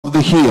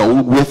the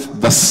hill with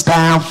the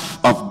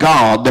staff of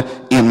God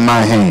in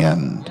my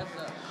hand.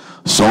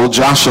 So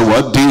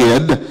Joshua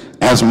did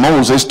as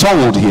Moses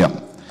told him,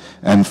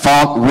 and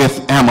fought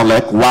with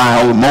Amalek,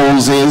 while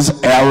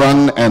Moses,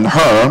 Aaron, and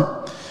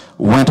Hur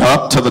went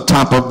up to the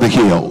top of the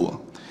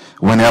hill.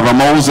 Whenever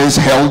Moses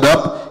held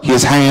up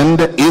his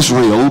hand,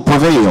 Israel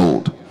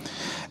prevailed.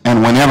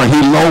 And whenever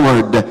he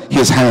lowered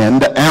his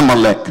hand,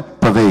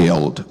 Amalek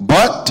prevailed.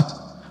 But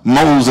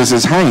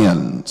Moses'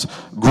 hands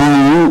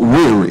grew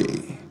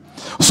weary.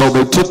 So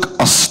they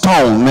took a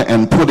stone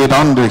and put it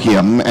under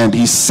him, and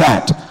he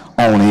sat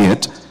on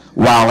it,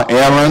 while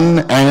Aaron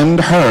and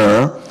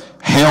Hur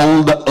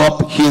held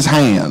up his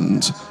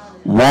hands,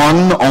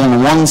 one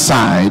on one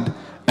side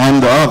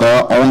and the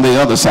other on the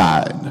other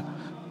side.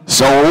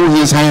 So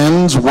his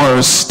hands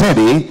were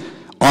steady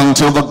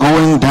until the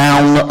going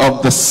down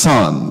of the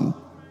sun.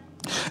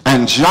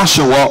 And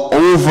Joshua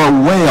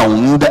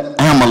overwhelmed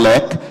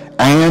Amalek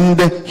and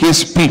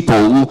his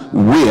people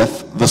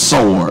with the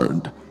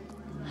sword.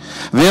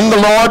 Then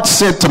the Lord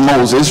said to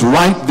Moses,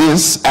 write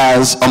this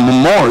as a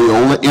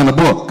memorial in a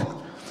book,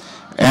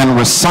 and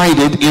recite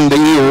it in the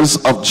ears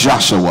of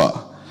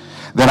Joshua,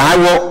 that I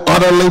will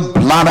utterly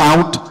blot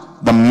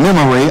out the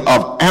memory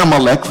of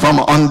Amalek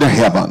from under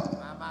heaven.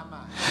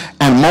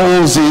 And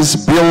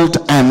Moses built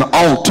an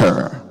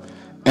altar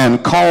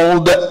and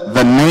called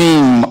the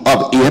name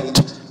of it,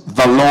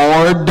 the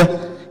Lord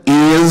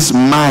is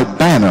my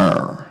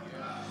banner,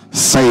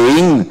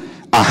 saying,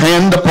 a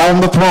hand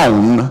upon the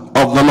throne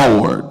of the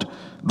Lord.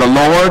 The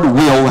Lord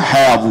will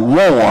have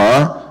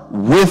war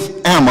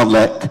with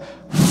Amalek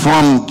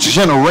from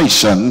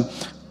generation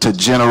to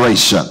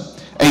generation.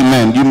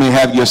 Amen. You may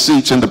have your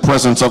seats in the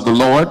presence of the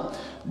Lord.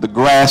 The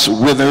grass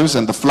withers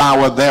and the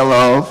flower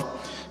thereof,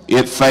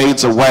 it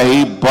fades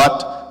away,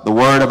 but the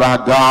word of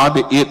our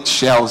God, it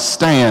shall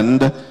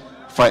stand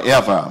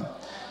forever.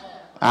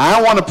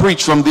 I want to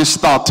preach from this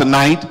thought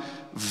tonight,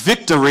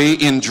 victory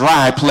in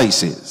dry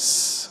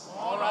places.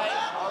 All right.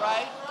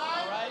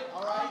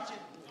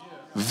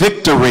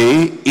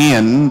 Victory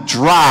in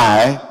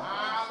dry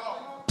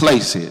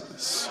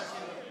places.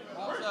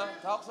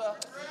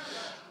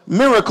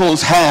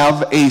 Miracles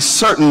have a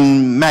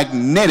certain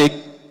magnetic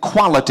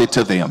quality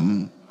to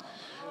them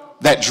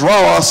that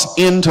draw us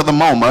into the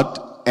moment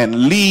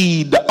and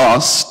lead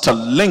us to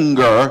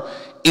linger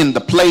in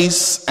the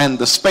place and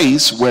the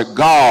space where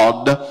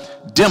God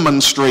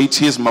demonstrates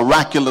his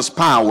miraculous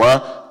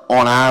power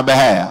on our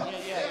behalf.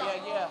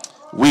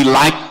 We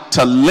like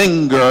to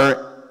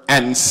linger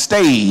and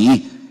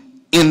stay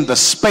in the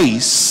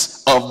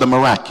space of the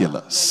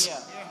miraculous.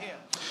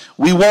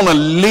 We want to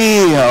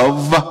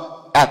live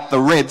at the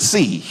Red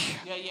Sea,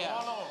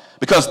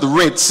 because the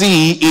Red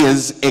Sea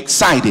is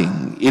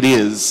exciting. It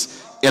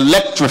is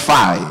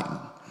electrifying.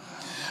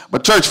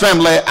 But church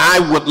family, I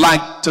would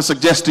like to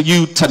suggest to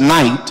you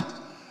tonight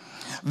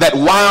that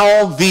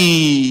while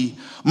the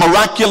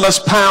miraculous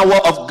power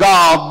of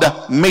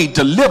God may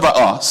deliver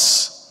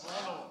us,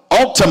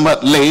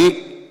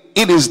 ultimately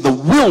it is the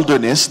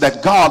wilderness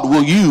that God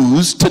will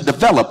use to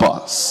develop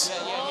us.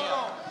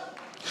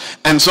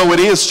 And so it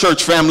is,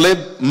 church family,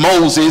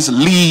 Moses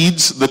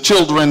leads the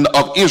children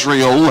of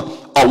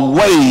Israel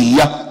away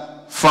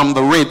from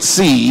the Red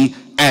Sea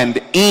and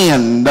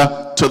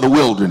into the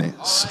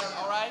wilderness.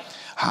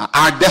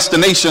 Our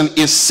destination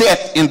is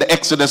set in the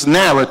Exodus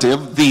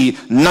narrative. The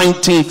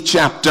 19th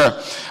chapter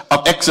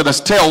of Exodus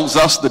tells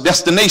us the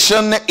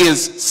destination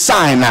is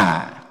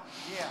Sinai,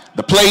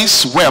 the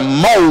place where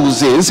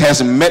Moses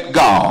has met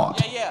God,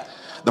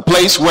 the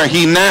place where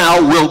he now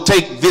will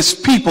take this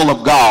people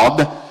of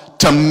God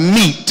to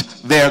meet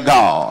their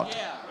God.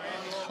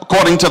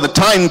 According to the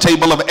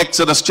timetable of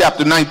Exodus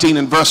chapter 19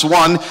 and verse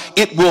 1,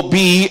 it will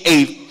be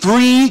a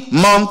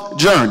 3-month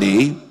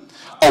journey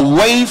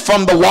away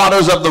from the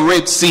waters of the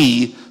Red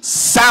Sea,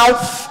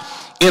 south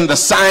in the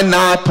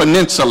Sinai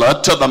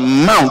Peninsula to the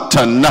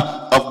mountain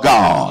of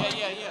God.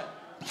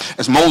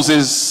 As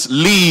Moses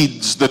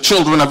leads the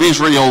children of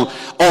Israel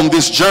on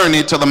this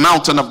journey to the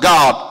mountain of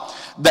God,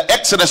 the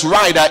Exodus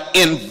writer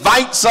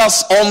invites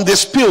us on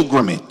this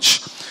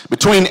pilgrimage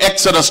between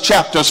Exodus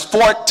chapters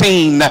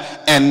 14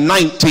 and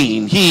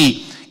 19.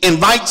 He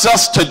invites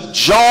us to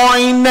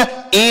join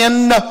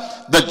in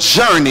the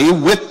journey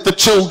with the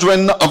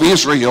children of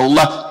Israel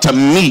to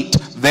meet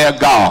their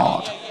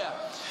God.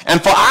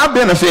 And for our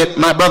benefit,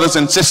 my brothers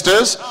and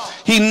sisters,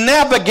 he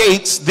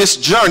navigates this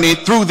journey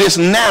through this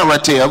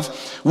narrative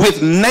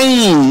with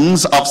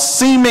names of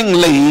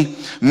seemingly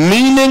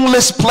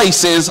meaningless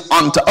places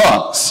unto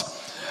us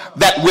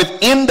that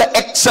within the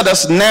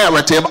Exodus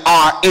narrative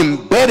are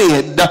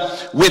embedded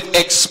with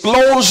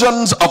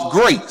explosions of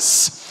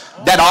grace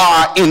that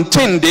are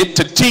intended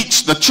to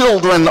teach the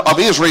children of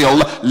Israel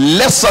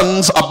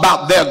lessons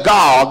about their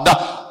God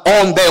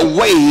on their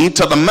way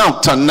to the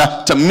mountain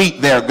to meet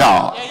their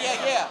God.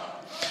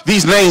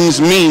 These names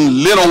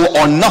mean little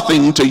or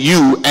nothing to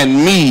you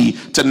and me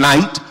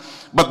tonight,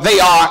 but they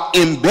are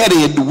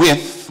embedded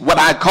with what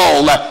I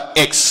call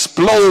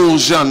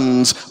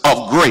explosions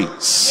of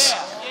grace.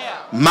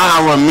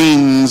 Marah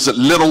means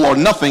little or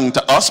nothing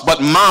to us,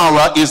 but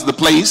Marah is the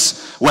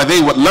place where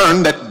they would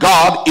learn that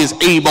God is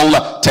able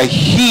to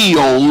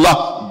heal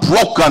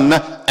broken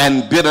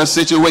and bitter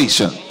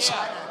situations.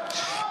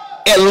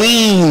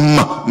 Elim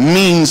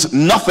means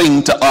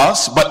nothing to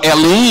us, but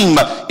Elim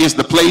is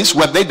the place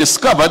where they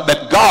discovered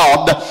that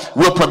God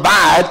will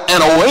provide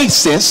an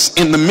oasis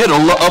in the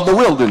middle of the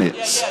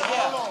wilderness.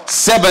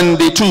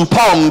 72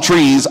 palm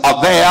trees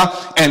are there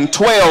and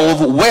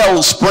 12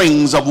 well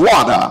springs of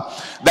water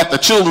that the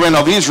children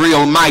of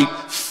Israel might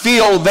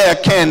fill their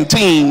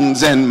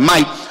canteens and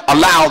might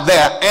allow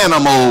their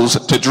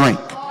animals to drink.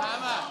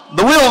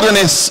 The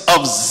wilderness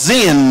of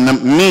Zin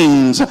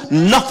means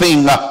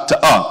nothing to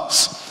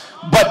us,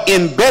 but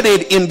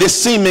embedded in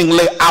this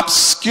seemingly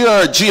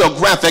obscure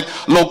geographic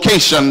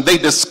location, they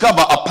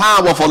discover a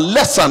powerful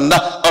lesson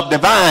of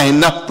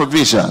divine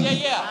provision.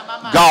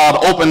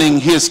 God opening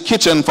his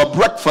kitchen for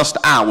breakfast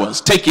hours,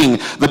 taking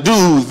the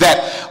dew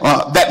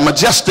that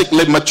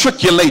majestically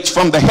matriculates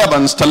from the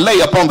heavens to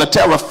lay upon the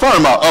terra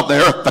firma of the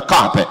earth, the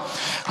carpet.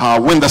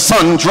 When the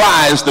sun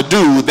dries the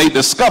dew, they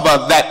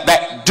discover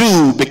that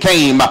dew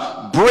became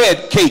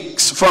bread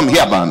cakes from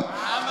heaven.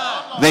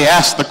 They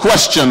ask the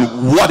question,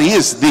 what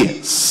is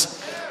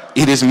this?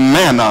 It is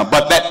manna.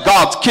 But that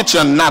God's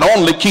kitchen not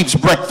only keeps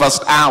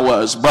breakfast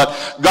hours,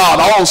 but God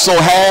also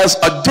has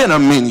a dinner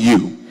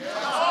menu.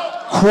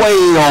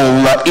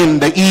 Quail in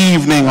the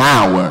evening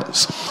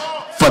hours,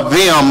 for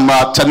them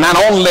to not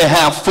only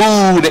have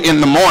food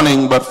in the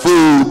morning, but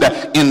food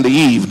in the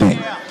evening.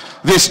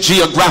 This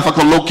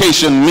geographical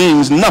location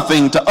means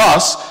nothing to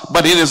us,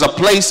 but it is a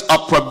place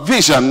of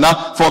provision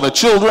for the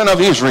children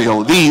of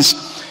Israel. These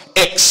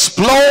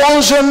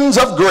explosions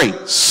of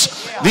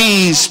grace,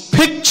 these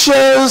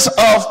pictures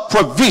of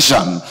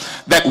provision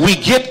that we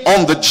get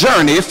on the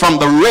journey from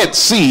the Red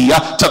Sea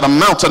to the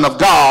mountain of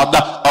God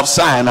of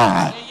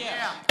Sinai.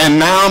 And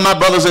now, my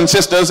brothers and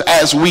sisters,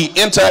 as we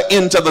enter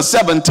into the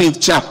 17th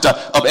chapter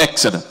of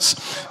Exodus,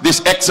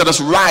 this Exodus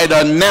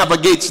writer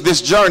navigates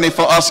this journey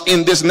for us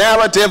in this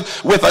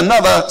narrative with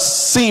another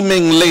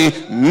seemingly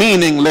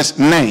meaningless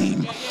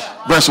name.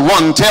 Verse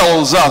 1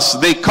 tells us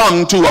they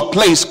come to a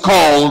place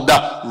called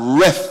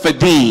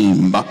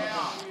Rephidim.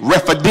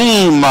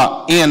 Rephidim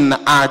in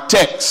our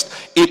text,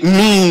 it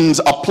means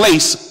a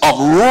place of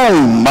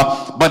room,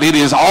 but it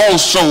is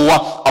also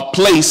a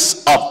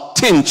place of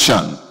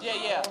tension.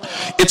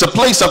 It's a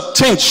place of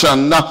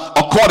tension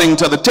according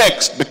to the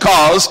text,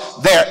 because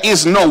there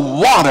is no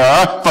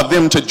water for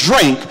them to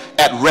drink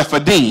at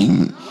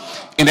Rephidim.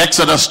 In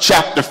Exodus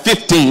chapter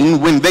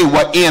 15, when they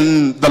were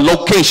in the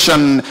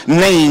location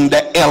named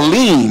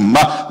Elim,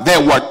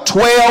 there were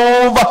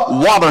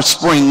 12 water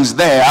springs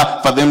there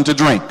for them to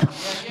drink.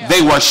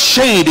 They were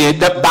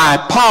shaded by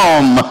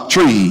palm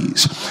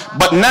trees.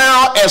 But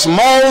now, as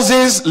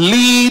Moses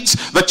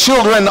leads the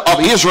children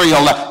of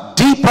Israel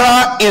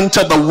deeper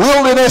into the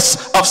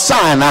wilderness of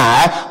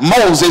Sinai,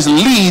 Moses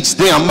leads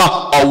them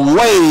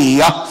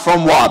away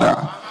from water.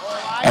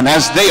 And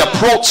as they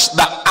approach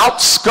the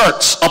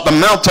outskirts of the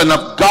mountain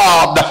of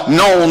God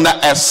known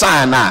as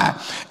Sinai,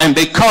 and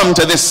they come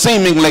to this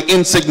seemingly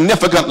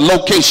insignificant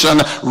location,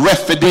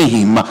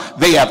 Rephidim,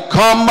 they have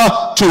come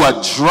to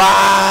a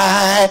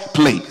dry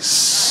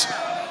place.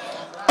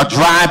 A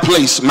dry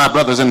place, my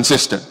brothers and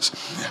sisters.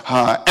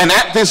 And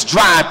at this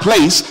dry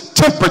place,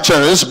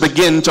 temperatures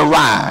begin to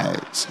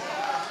rise.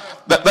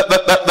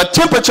 The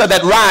temperature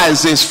that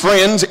rises,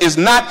 friends, is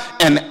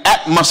not an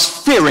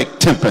atmospheric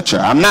temperature.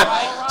 I'm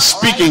not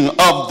speaking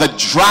of the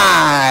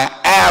dry,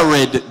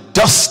 arid,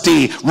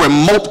 dusty,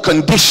 remote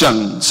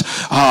conditions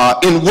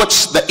in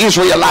which the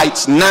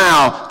Israelites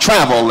now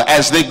travel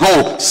as they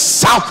go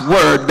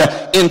southward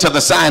into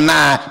the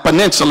Sinai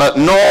Peninsula.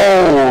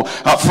 No,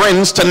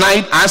 friends,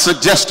 tonight I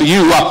suggest to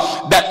you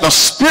that the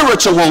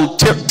spiritual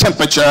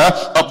temperature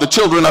of the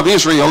children of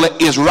Israel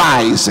is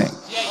rising.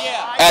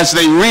 As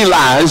they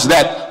realize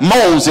that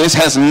Moses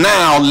has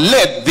now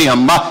led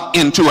them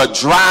into a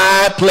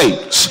dry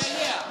place.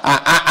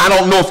 I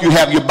don't know if you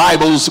have your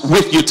Bibles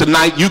with you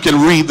tonight. You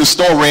can read the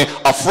story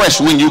afresh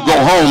when you go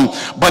home.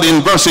 But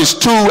in verses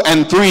 2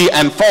 and 3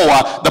 and 4,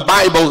 the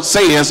Bible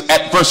says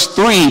at verse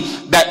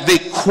 3 that they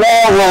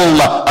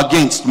quarrel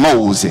against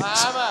Moses.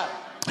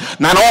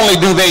 Not only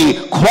do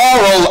they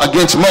quarrel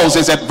against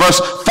Moses, at verse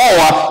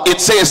 4, it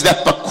says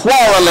that the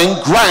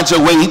quarreling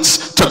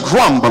graduates to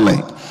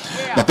grumbling.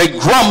 That they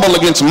grumble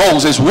against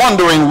Moses,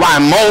 wondering why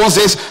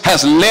Moses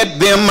has led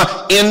them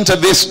into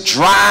this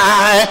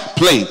dry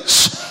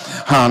place.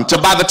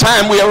 By the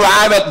time we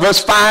arrive at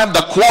verse 5,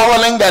 the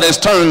quarreling that has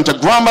turned to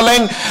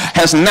grumbling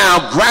has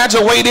now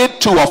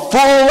graduated to a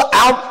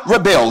full-out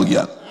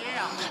rebellion.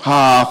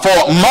 For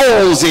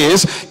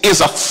Moses is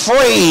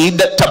afraid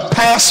to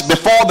pass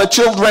before the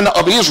children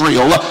of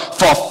Israel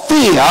for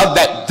fear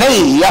that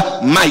they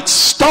might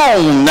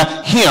stone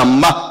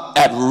him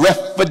at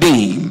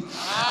Rephidim.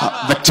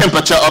 The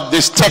temperature of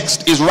this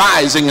text is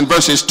rising in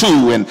verses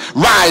 2 and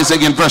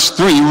rising in verse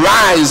 3,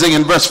 rising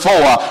in verse 4,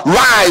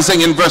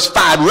 rising in verse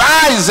 5,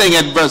 rising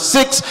in verse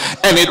 6,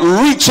 and it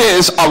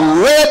reaches a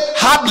red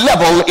hot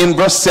level in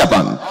verse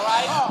 7.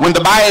 When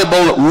the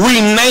Bible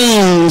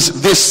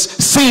renames this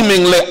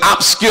seemingly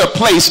obscure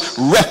place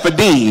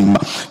Rephidim,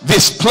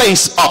 this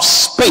place of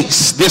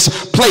space, this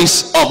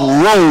place of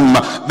room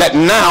that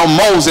now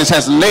Moses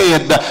has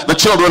led the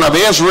children of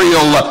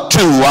Israel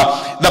to,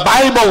 the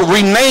Bible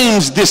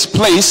renames this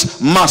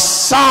place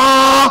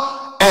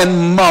Massah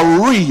and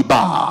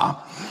Meribah.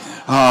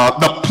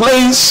 The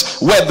place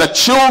where the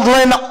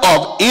children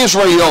of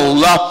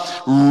Israel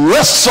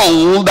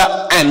wrestled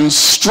and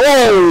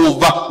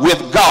strove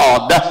with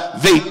God.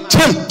 They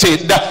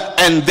tempted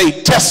and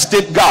they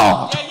tested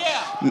God.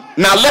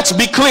 Now let's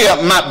be clear,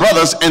 my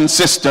brothers and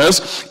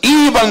sisters,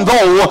 even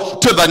though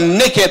to the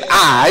naked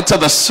eye, to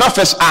the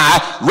surface eye,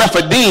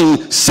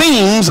 Rephidim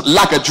seems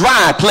like a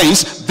dry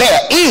place,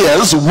 there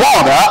is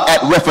water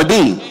at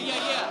Rephidim.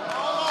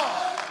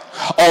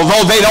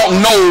 Although they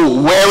don't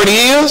know where it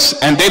is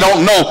and they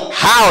don't know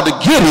how to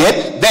get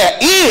it, there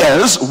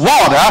is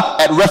water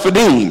at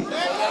Rephidim.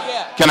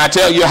 Can I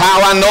tell you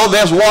how I know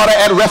there's water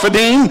at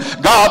Rephidim?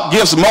 God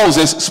gives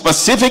Moses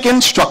specific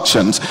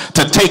instructions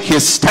to take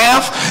his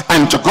staff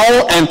and to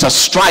go and to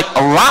strike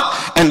a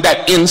rock, and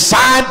that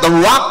inside the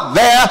rock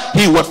there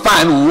he would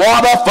find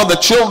water for the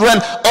children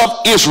of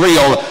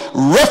Israel.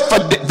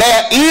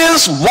 There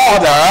is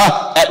water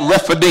at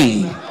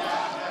Rephidim.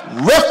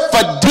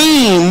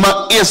 Rephidim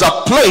is a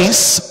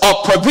place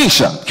of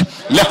provision.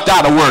 Left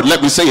out a word,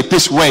 let me say it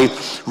this way.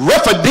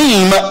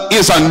 Rephidim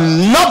is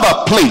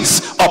another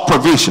place of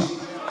provision.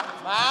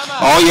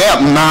 Oh yeah,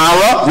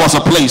 Marah was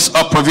a place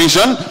of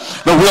provision.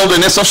 The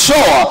wilderness of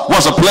Shur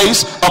was a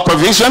place of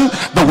provision.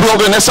 The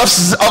wilderness of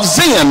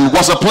Zin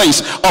was a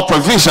place of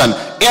provision.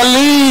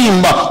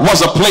 Elim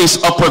was a place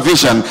of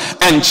provision.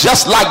 And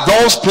just like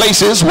those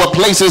places were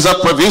places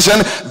of provision,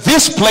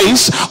 this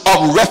place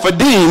of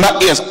Rephidim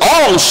is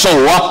also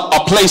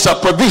a place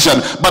of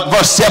provision. But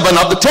verse 7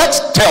 of the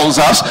text tells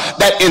us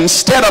that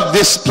instead of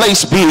this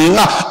place being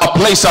a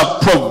place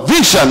of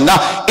provision,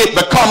 it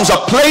becomes a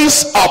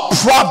place of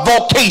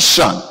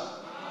provocation.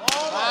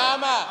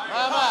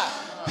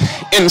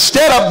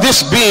 Instead of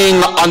this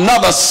being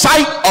another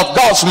site of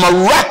God's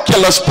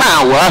miraculous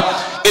power,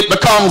 it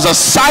becomes a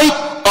site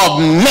of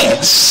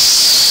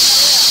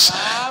mess.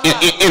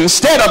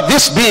 Instead of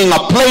this being a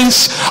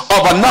place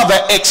of another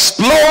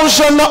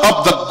explosion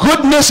of the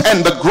goodness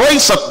and the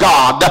grace of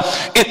God,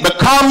 it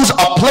becomes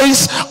a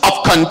place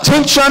of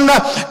contention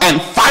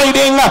and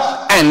fighting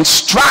and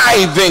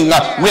striving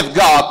with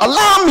God.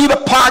 Allow me to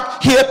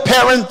park here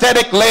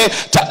parenthetically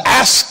to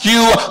ask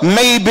you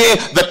maybe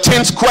the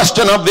 10th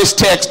question of this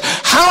text.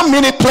 How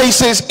many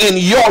places in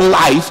your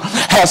life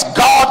has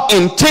God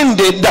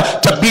intended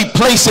to be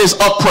places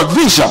of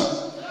provision?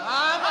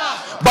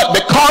 But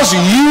because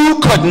you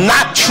could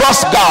not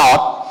trust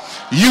God,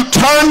 you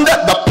turned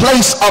the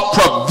place of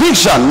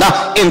provision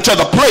into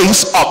the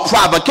place of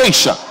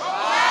provocation.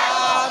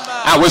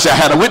 I wish I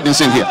had a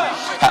witness in here.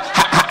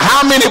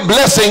 How many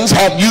blessings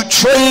have you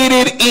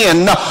traded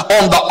in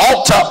on the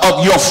altar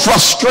of your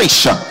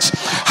frustrations?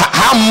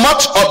 How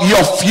much of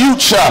your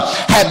future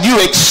have you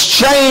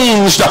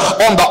exchanged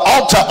on the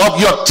altar of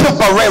your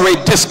temporary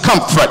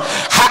discomfort?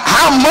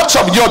 How much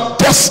of your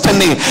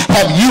destiny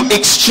have you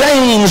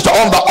exchanged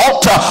on the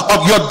altar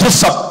of your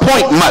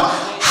disappointment?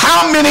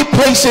 How many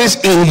places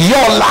in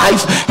your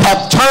life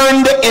have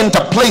turned into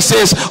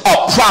places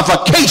of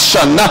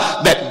provocation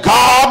that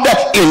God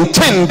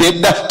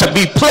intended to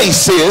be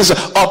places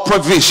of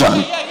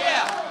provision?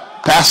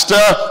 Pastor,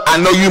 I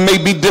know you may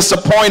be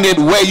disappointed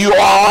where you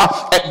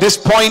are at this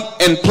point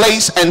in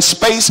place and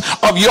space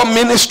of your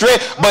ministry,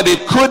 but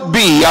it could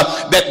be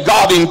that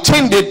God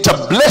intended to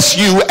bless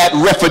you at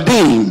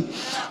Rephidim,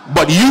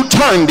 but you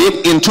turned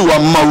it into a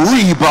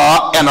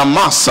Meribah and a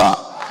Massah.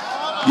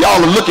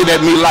 Y'all are looking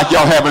at me like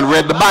y'all haven't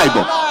read the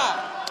Bible.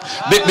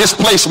 This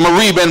place,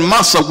 Meribah and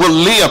Massah, will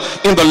live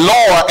in the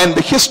lore and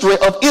the history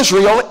of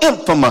Israel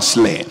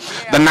infamously.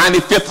 The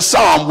 95th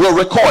Psalm will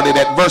record it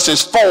at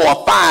verses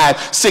 4,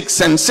 5,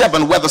 6, and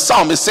 7, where the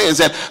psalmist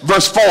says at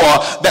verse 4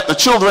 that the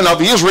children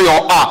of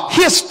Israel are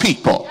his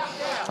people.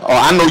 Oh,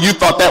 I know you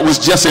thought that was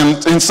just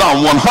in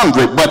Psalm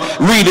 100, but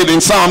read it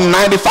in Psalm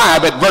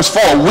 95 at verse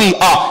 4. We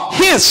are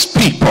his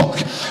people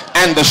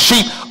and the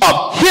sheep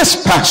of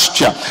his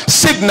pasture,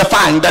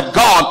 signifying that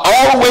God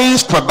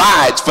always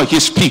provides for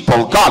his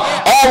people. God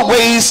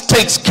always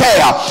takes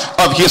care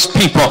of his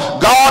people.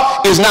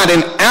 God is not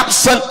an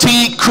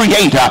absentee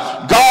creator.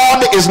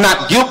 God is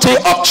not guilty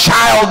of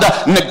child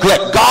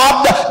neglect.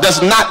 God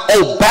does not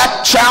owe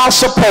back child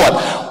support.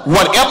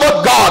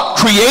 Whatever God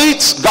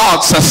creates,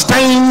 God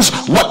sustains.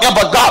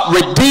 Whatever God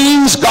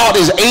redeems, God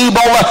is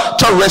able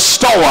to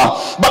restore.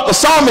 But the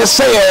psalmist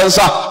says,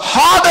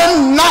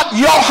 harden not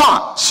your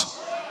hearts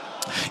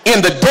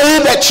in the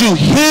day that you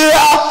hear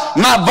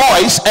my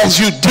voice,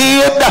 as you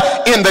did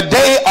in the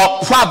day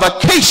of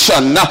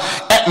provocation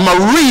at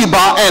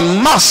Meribah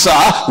and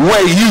Massah,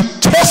 where you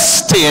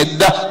tested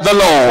the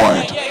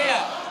Lord.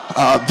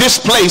 This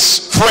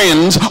place,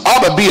 friends,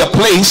 ought to be a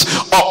place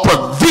of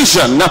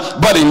provision,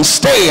 but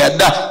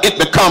instead it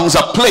becomes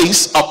a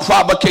place of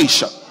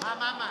provocation.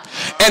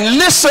 And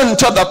listen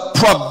to the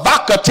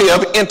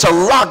provocative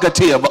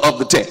interrogative of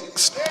the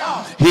text.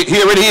 Here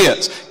it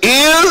is.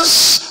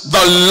 Is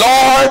the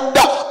Lord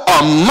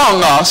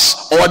among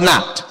us or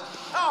not?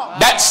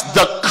 That's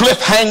the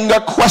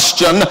cliffhanger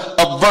question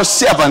of verse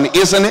 7,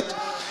 isn't it?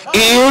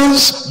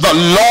 Is the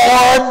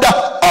Lord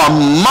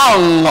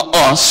among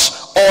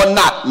us or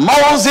not?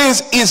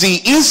 Moses, is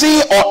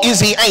he or is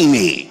he ain't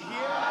he?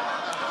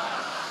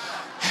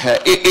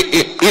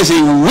 Is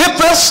he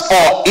with us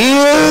or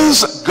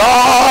is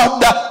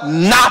God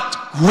not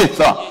with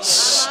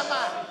us?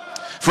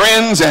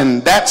 Friends,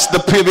 and that's the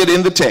pivot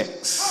in the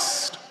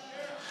text.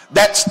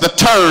 That's the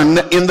turn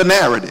in the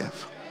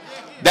narrative.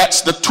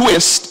 That's the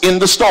twist in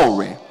the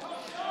story.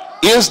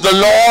 Is the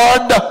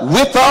Lord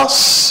with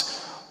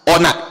us or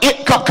not?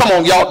 Come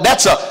on, y'all.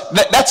 That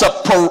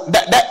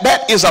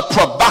is a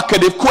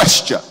provocative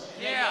question.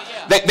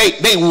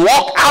 They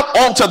walk out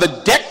onto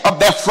the deck of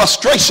their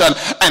frustration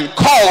and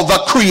call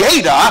the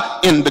Creator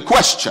in the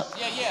question.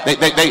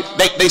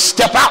 They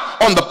step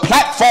out on the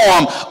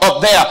platform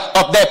of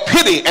their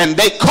pity and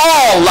they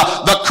call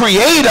the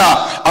Creator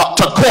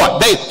to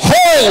court. They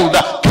hold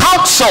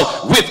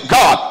counsel with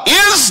God.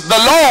 Is the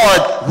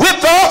Lord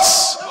with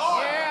us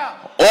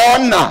or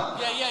not?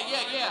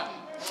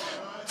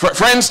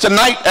 Friends,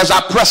 tonight as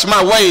I press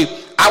my way,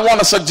 I want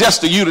to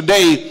suggest to you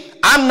today,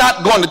 I'm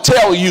not going to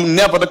tell you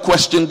never to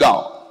question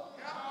God.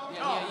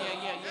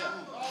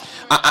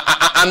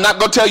 I'm not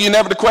going to tell you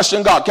never to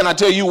question God. Can I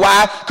tell you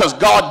why? Because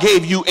God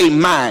gave you a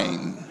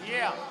mind.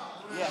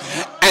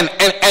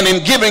 And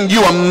in giving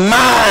you a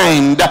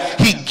mind,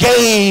 he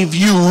gave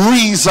you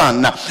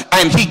reason,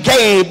 and he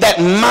gave that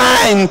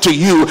mind to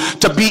you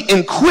to be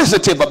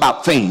inquisitive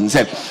about things.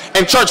 And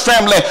church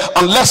family,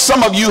 unless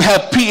some of you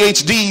have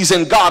PhDs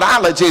in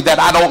Godology that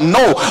I don't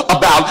know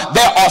about,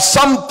 there are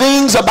some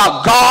things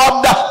about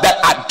God that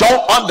I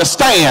don't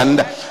understand.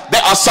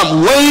 There are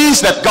some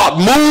ways that God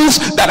moves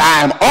that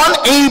I am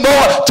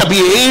unable to be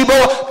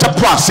able to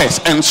process.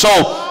 And so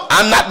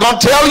I'm not going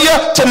to tell you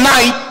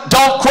tonight,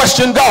 don't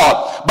question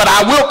God. But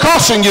I will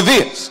caution you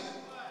this.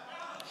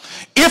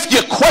 If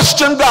you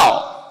question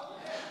God,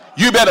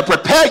 you better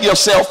prepare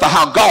yourself for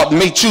how God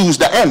may choose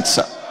to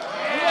answer.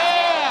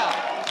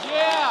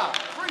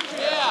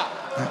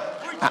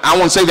 I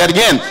want to say that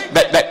again.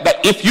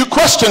 That if you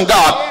question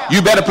God,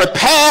 you better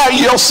prepare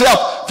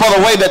yourself for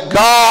the way that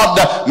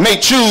God may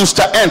choose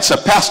to answer.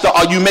 Pastor,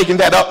 are you making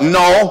that up?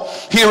 No.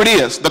 Here it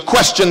is. The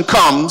question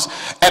comes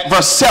at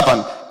verse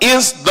 7.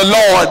 Is the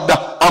Lord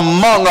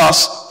among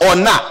us or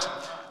not?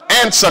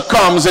 Answer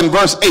comes in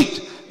verse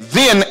 8.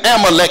 Then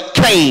Amalek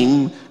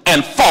came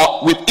and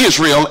fought with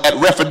Israel at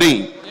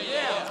Rephidim.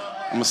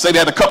 I'm going to say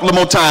that a couple of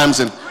more times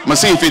and I'm going to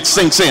see if it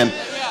sinks in.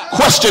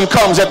 Question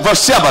comes at verse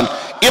 7.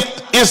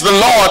 Is the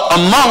Lord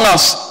among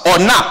us or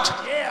not?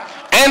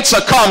 Answer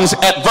comes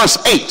at verse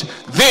 8.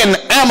 Then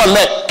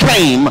Amalek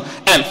came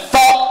and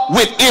fought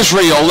with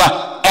Israel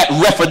at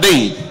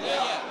Rephidim.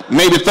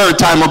 Maybe third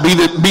time will be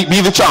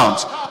the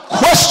charms.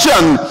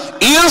 Question,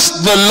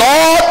 is the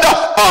Lord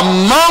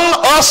among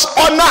us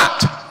or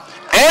not?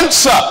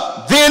 Answer,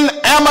 then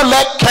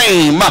Amalek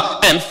came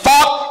and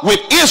fought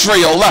with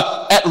Israel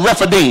at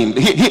Rephidim.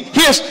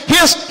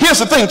 Here's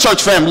the thing,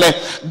 church family.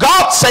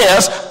 God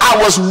says, I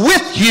was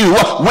with you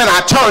when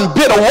I turned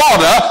bitter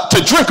water to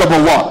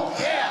drinkable water.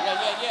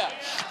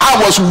 I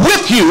was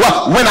with you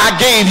when I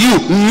gave you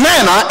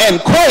manna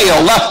and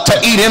quail to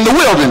eat in the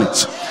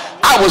wilderness.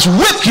 I was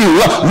with you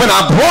when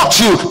I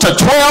brought you to 12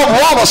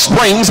 water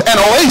springs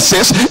and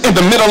oasis in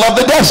the middle of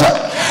the desert.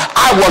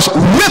 I was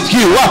with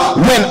you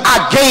when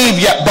I gave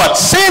you, but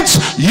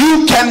since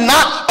you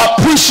cannot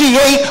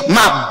appreciate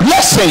my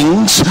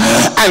blessings,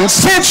 and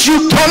since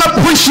you can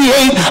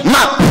appreciate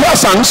my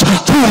presence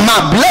through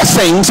my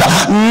blessings,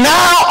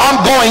 now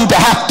I'm going to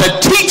have to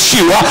teach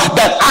you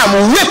that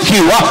I'm with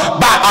you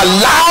by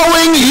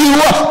allowing you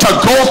to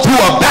go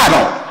through a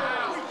battle.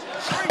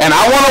 And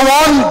I want to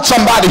warn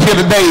somebody here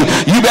today,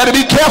 you better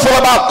be careful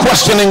about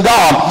questioning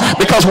God,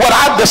 because what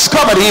I've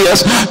discovered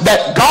is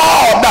that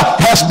God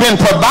has been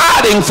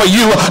providing for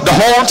you the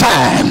whole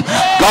time.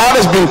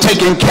 God has been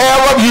taking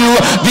care of you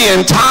the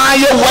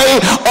entire way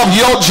of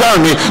your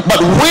journey. But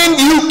when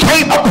you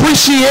can't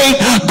appreciate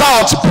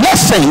God's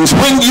blessings,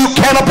 when you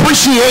can't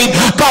appreciate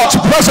God's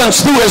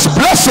presence through his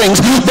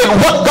blessings,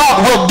 then what God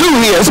will do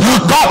is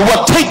God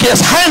will take his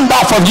hand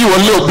off of you a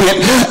little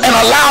bit and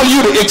allow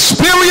you to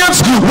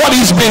experience what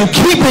he's been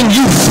keeping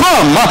you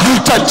from,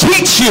 to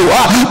teach you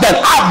that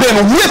I've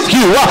been with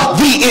you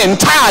the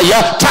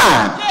entire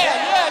time.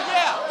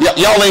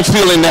 Y'all ain't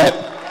feeling that.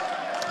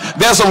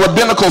 There's a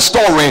rabbinical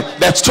story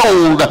that's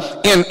told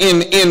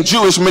in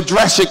Jewish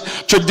midrashic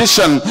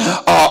tradition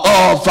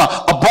of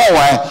a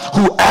boy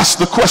who asked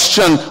the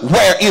question,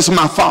 where is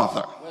my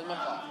father?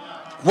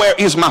 Where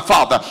is my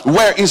father?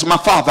 Where is my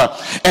father?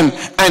 And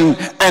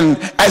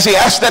as he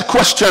asked that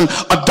question,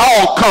 a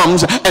dog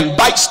comes and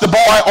bites the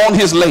boy on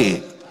his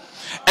leg.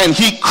 And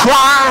he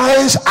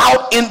cries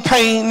out in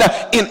pain,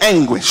 in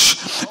anguish.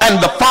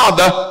 And the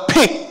father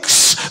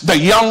picks the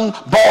young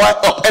boy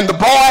up. And the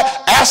boy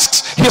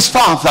asks his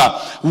father,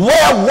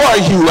 where were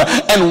you?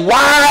 And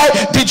why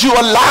did you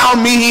allow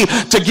me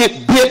to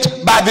get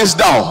bit by this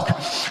dog?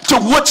 To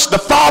which the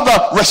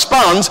father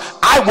responds,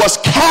 I was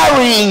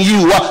carrying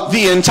you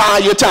the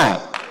entire time.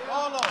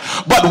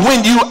 But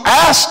when you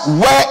asked,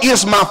 where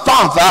is my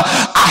father?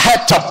 I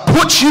had to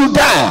put you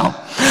down.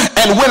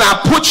 And when I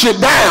put you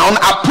down,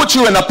 I put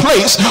you in a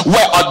place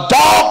where a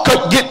dog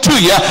could get to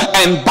you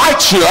and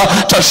bite you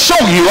to show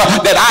you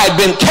that I had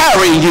been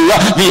carrying you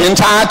the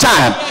entire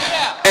time.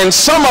 And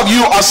some of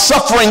you are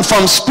suffering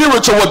from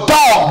spiritual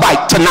dog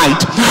bite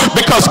tonight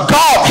because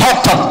God had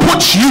to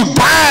put you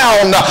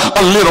down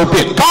a little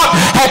bit. God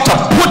had to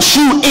put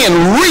you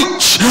in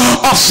reach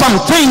of some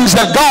things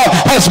that God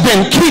has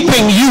been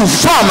keeping you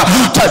from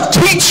to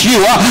teach you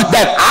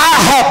that I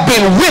have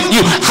been with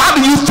you. How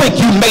do you think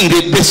you made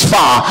it this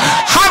far?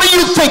 How do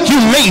you think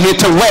you made it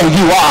to where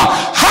you are?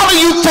 How do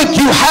you think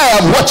you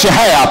have what you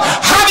have?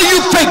 How do you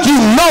think you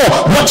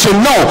know what you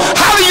know?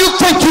 How do you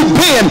think you've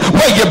been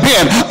where you've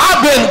been?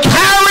 I've been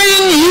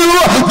carrying you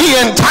the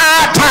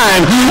entire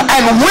time,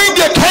 and when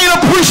you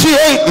can't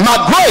appreciate my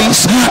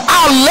grace,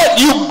 I'll let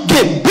you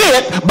get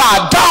bit by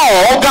a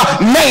dog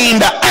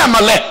named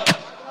Amalek.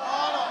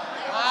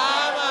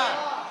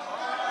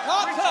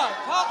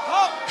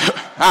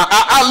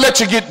 I'll let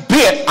you get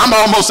bit, I'm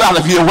almost out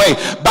of your way,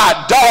 by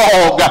a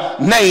dog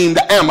named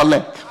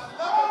Amalek.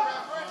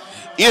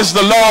 Is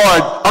the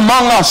Lord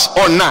among us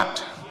or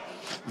not?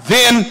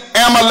 Then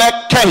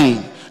Amalek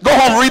came. Go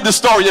home, read the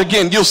story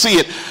again, you'll see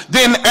it.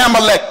 Then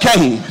Amalek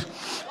came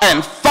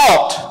and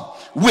fought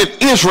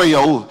with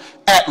Israel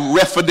at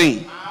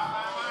Rephidim.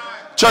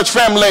 Church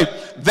family,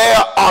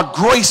 there are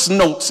grace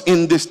notes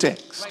in this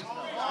text.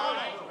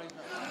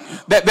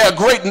 There are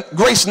great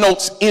grace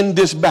notes in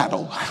this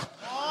battle.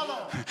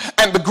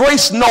 And the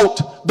grace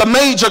note, the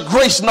major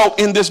grace note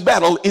in this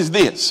battle is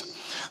this: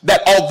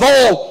 that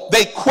although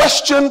they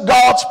question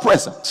God's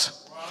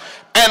presence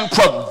and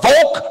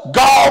provoke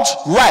God's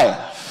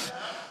wrath,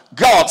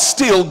 God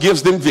still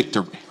gives them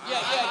victory.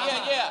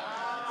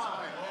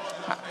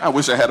 I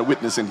wish I had a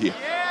witness in here.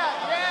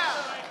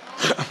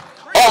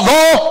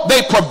 Although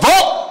they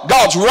provoke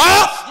God's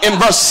wrath in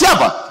verse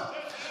 7,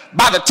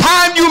 by the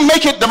time you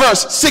make it to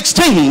verse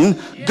 16,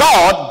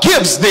 God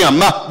gives them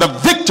the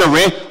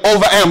victory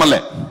over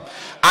Amalek.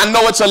 I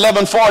know it's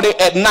 11:40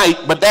 at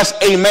night, but that's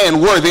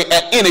amen worthy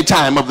at any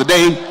time of the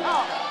day.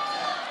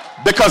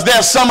 Because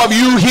there's some of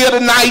you here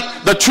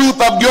tonight, the truth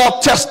of your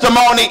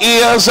testimony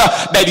is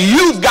that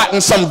you've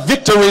gotten some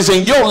victories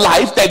in your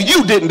life that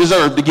you didn't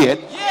deserve to get.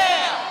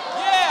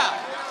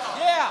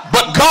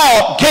 But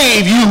God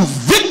gave you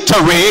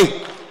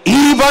victory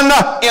even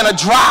in a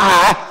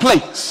dry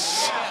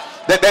place.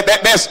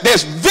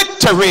 There's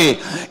victory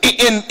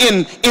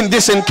in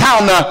this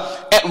encounter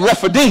at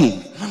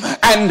Rephidim.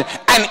 And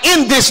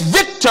in this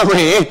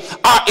victory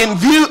are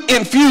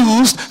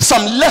infused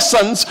some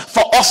lessons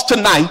for us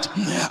tonight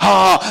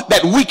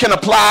that we can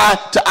apply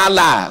to our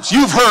lives.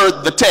 You've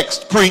heard the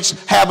text preached,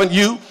 haven't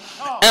you?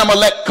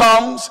 Amalek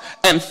comes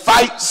and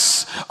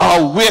fights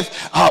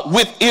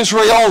with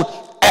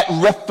Israel at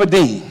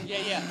Rephidim.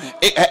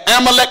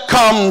 Amalek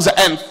comes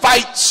and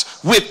fights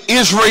with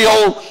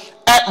Israel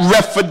at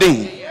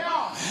Rephidim.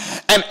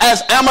 And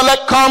as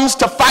Amalek comes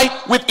to fight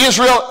with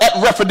Israel at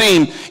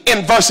Rephidim,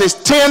 in verses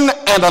 10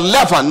 and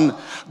 11,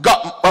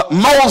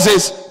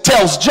 Moses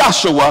tells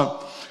Joshua,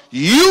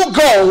 you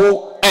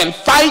go and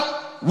fight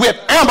with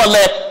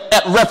Amalek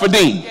at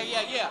Rephidim.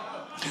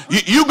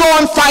 You go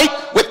and fight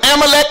with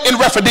Amalek in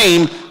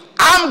Rephidim.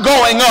 I'm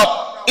going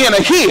up in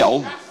a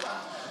hill,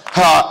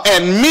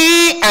 and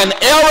me and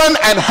Aaron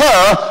and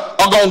her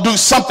are going to do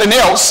something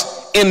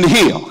else in the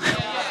hill.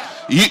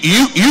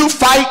 You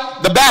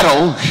fight the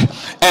battle,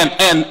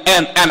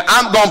 and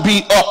I'm going to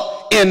be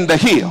up in the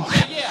hill.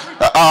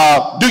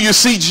 Do you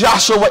see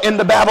Joshua in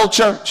the battle,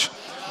 church?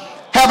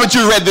 Haven't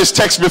you read this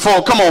text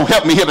before? Come on,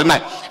 help me here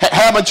tonight.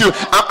 Haven't you?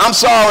 I'm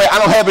sorry, I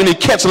don't have any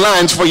catch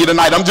lines for you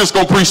tonight. I'm just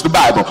going to preach the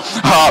Bible.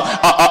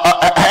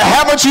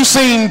 Haven't you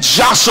seen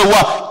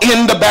Joshua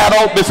in the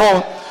battle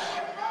before?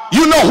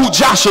 You know who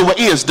Joshua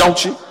is,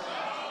 don't you?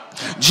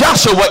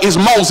 Joshua is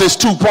Moses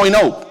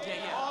 2.0.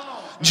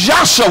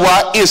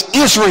 Joshua is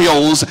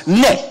Israel's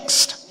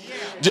next.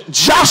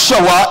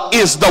 Joshua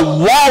is the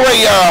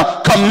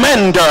warrior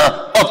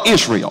commander of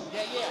Israel.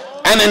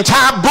 An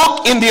entire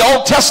book in the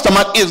Old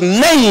Testament is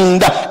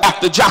named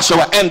after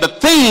Joshua, and the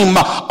theme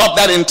of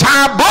that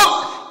entire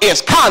book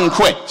is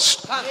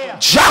conquest.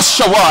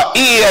 Joshua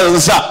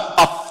is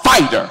a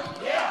fighter.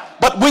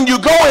 But when you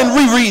go and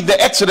reread the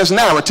Exodus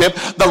narrative,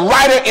 the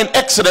writer in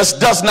Exodus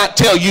does not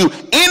tell you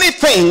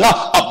anything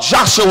of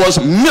Joshua's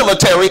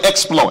military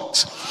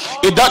exploits.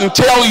 It doesn't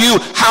tell you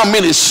how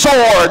many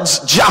swords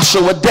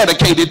Joshua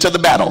dedicated to the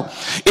battle.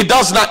 It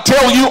does not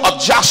tell you of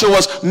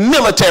Joshua's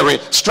military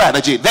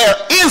strategy. There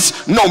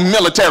is no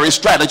military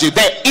strategy.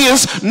 There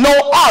is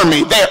no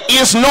army. There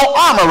is no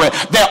armory.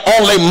 They're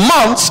only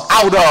months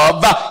out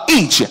of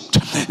Egypt.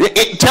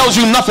 It tells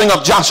you nothing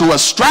of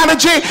Joshua's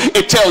strategy.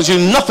 It tells you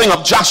nothing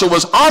of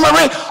Joshua's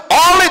armory.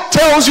 All it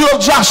tells you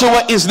of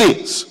Joshua is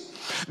this: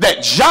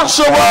 that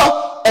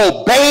Joshua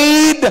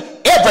obeyed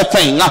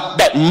everything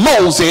that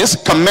Moses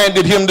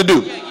commanded him to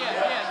do.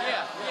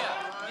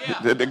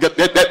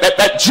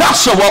 That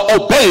Joshua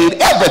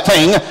obeyed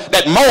everything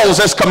that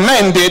Moses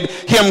commanded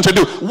him to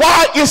do.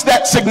 Why is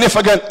that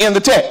significant in the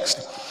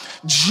text?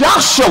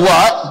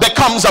 Joshua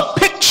becomes a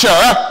picture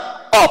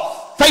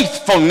of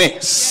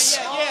faithfulness.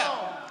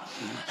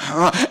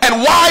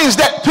 And why is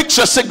that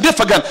picture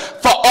significant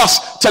for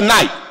us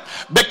tonight?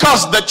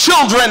 Because the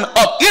children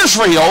of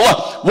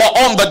Israel were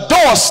on the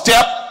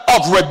doorstep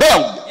of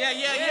rebellion.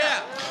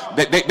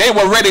 They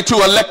were ready to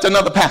elect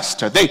another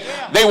pastor. They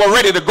were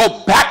ready to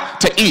go back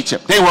to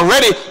Egypt. They were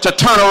ready to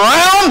turn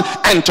around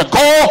and to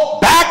go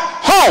back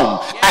home.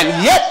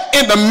 And yet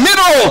in the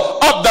middle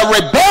of the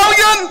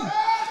rebellion,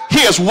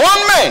 here's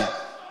one man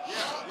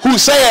who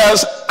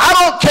says, I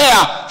don't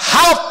care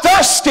how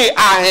thirsty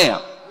I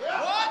am,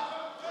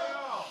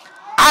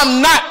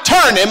 I'm not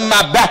turning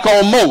my back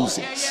on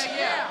Moses.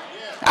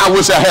 I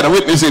wish I had a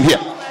witness in here.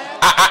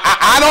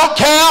 I don't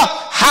care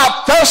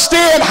how thirsty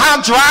and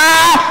how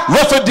dry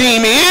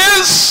Rephidim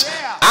is,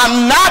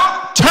 I'm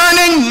not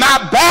turning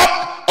my back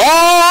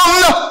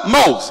on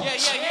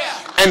Moses.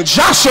 And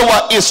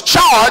Joshua is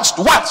charged,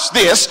 watch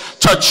this,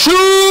 to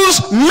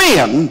choose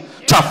men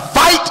to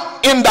fight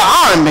in the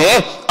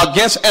army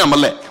against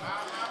Amalek.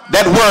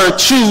 That word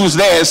choose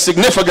there is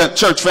significant,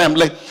 church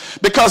family,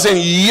 because in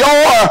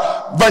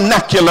your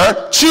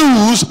vernacular,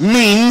 choose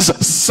means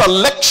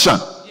selection.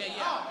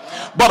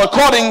 But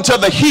according to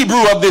the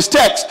Hebrew of this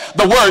text,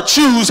 the word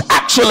choose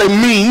actually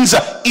means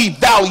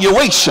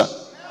evaluation.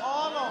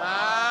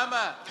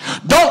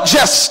 Don't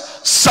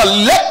just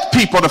select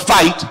people to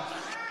fight,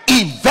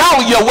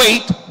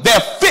 evaluate their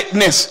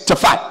fitness to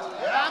fight.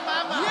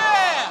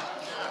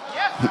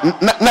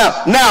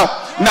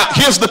 Now,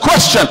 here's the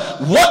question.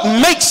 What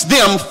makes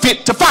them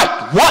fit to fight?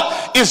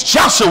 What is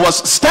Joshua's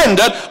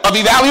standard of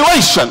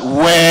evaluation?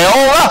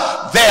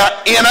 Well, they're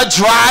in a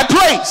dry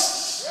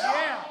place,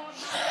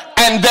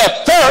 and their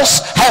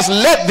thirst has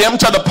led them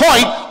to the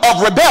point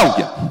of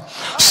rebellion.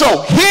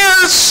 So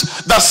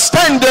here's the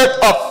standard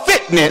of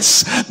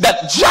fitness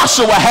that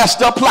Joshua has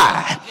to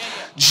apply.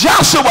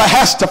 Joshua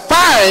has to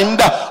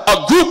find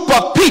a group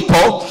of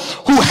people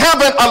who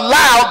haven't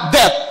allowed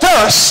their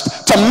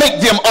thirst to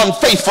make them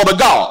unfaithful to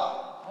God.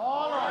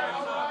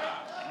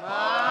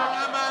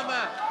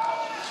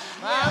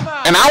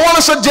 And I want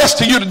to suggest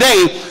to you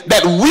today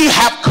that we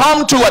have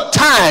come to a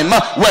time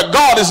where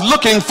God is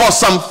looking for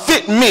some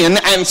fit men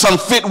and some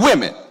fit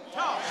women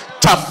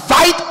to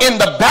fight in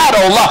the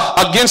battle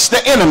against the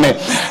enemy.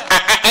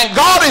 And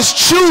God is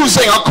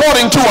choosing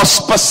according to a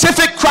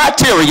specific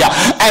criteria.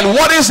 And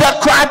what is that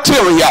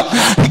criteria?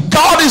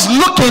 God is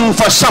looking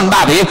for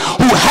somebody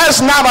who has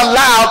not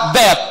allowed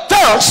their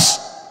thirst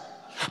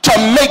to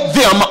make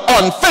them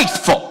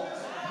unfaithful.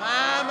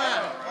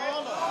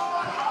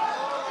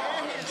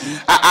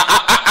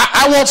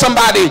 I want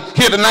somebody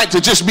here tonight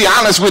to just be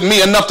honest with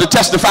me enough to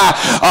testify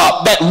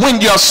that when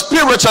you're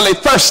spiritually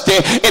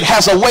thirsty, it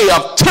has a way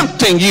of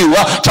tempting you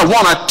to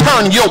want to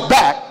turn your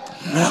back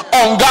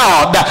on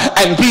God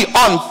and be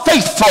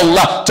unfaithful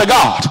to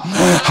God.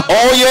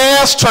 Oh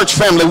yes, church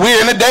family,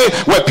 we're in a day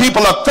where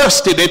people are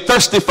thirsty. They're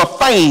thirsty for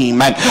fame,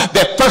 and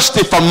they're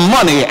thirsty for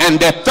money, and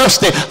they're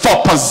thirsty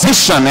for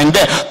position, and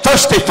they're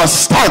thirsty for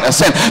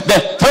status, and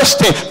they're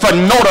thirsty for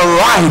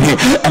notoriety.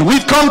 And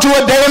we've come to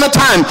a day and a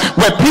time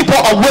where people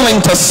are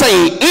willing to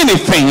say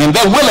anything, and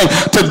they're willing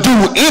to do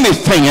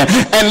anything.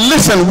 And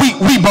listen,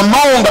 we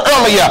bemoaned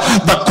earlier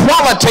the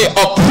quality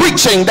of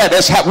preaching that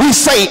is we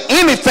say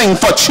anything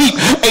for cheap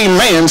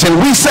amens, and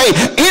we say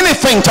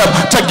anything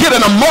to get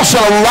an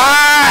emotional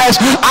rise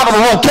out of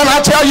the room. Can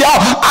I tell y'all,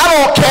 I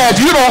don't care if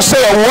you don't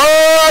say a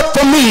word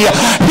for me.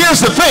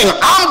 Here's the thing,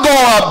 I'm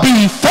gonna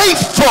be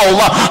faithful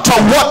to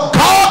what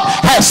God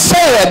has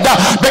said,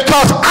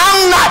 because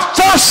I'm not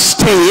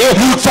thirsty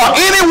for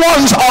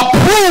anyone's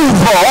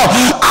approval.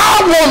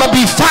 I want to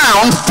be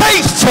found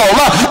faithful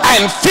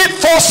and fit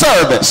for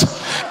service.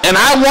 And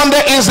I wonder,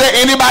 is there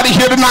anybody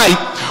here tonight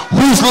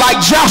who's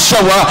like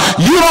Joshua?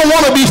 You don't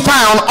want to be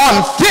found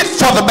unfit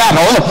for the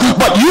battle,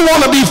 but you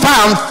want to be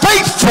found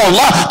faithful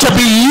to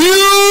be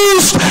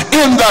used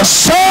in the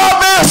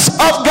service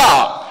of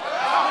God.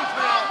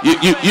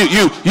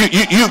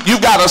 You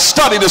got to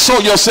study to show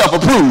yourself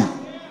approved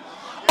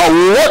a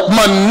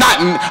workman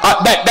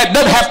that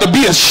doesn't have to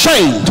be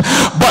ashamed,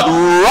 but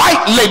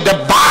rightly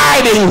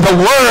dividing the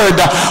word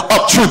of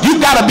truth. You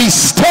got to be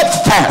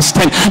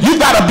steadfast and you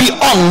got to be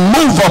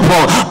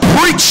unmovable.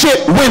 Preach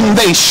it when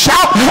they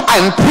shout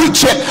and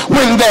preach it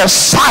when they're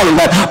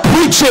silent.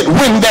 Preach it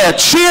when they're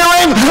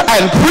cheering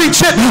and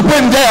preach it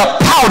when they're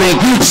pouting.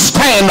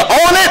 Stand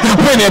on it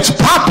when it's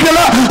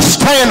popular.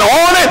 Stand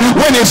on it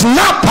when it's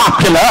not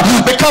popular,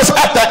 because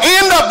at the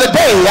end of the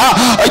day,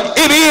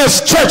 it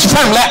is, church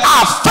family,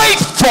 our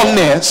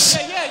faithfulness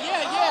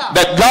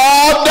that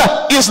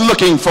God is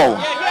looking for.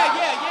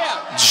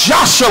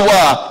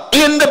 Joshua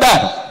in the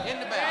battle,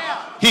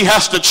 he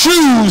has to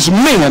choose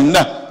men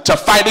to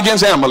fight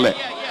against Amalek.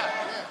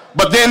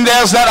 But then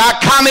there's that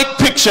iconic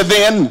picture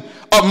then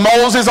of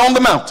Moses on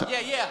the mountain.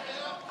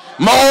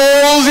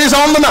 Moses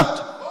on the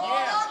mountain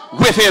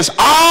with his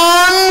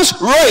arms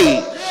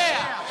raised.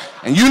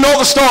 And you know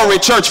the story,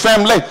 church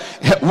family.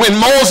 When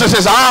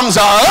Moses' arms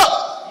are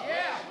up,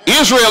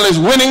 Israel is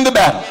winning the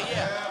battle.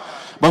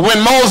 But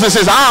when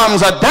Moses'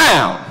 arms are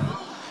down,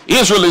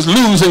 Israel is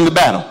losing the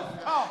battle.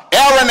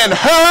 Aaron and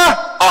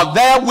Hur are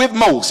there with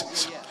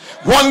Moses.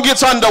 One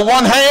gets under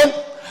one hand,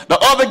 the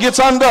other gets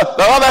under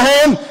the other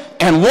hand,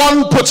 and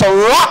one puts a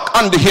rock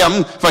under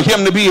him for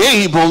him to be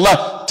able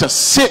to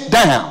sit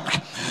down.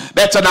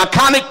 That's an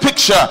iconic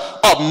picture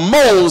of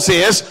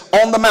Moses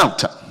on the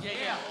mountain.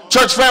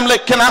 Church family,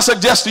 can I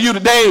suggest to you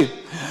today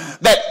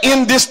that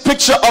in this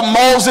picture of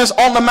Moses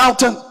on the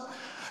mountain,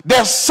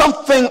 there's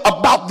something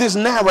about this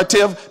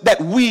narrative that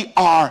we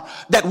are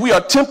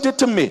tempted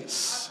to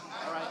miss.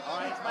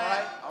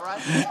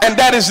 And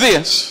that is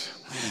this.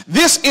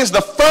 This is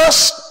the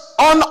first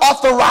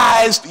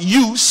unauthorized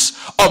use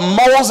of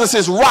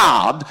Moses'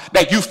 rod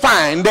that you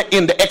find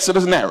in the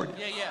Exodus narrative.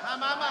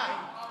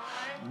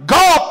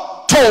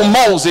 God told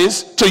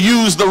Moses to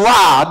use the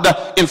rod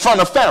in front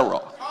of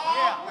Pharaoh.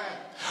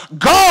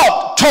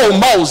 God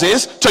told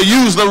Moses to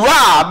use the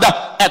rod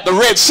at the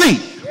Red Sea.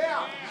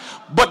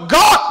 But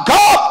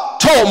God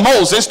told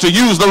Moses to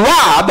use the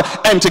rod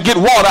and to get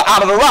water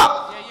out of the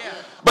rock.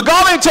 But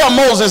God didn't tell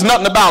Moses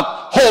nothing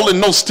about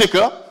holding no stick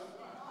up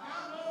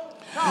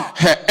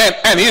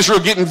and Israel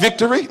getting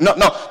victory. No.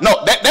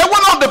 There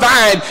were no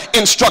divine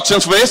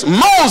instructions for this.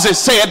 Moses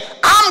said,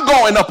 I'm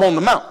going up on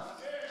the mountain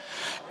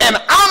and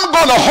I'm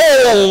going to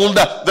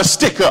hold the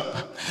stick up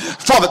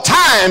for the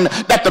time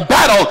that the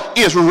battle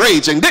is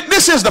raging.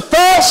 This is the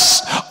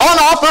first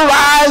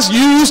unauthorized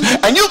use,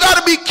 and you got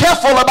to be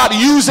careful about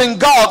using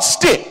God's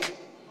stick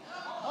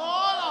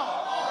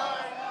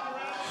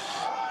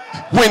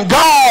when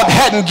God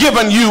hadn't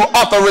given you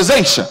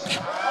authorization.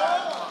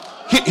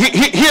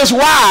 Here's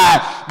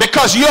why: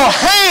 because your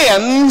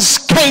hands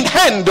can't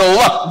handle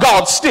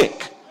God's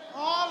stick.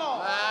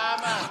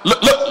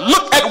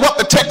 Look at what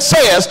the text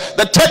says.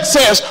 The text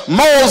says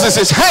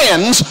Moses'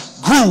 hands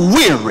grew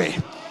weary.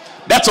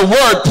 That's a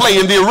word play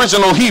in the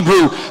original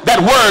Hebrew.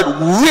 That word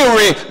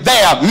weary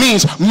there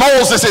means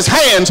Moses'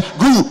 hands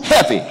grew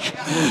heavy.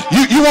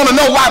 You want to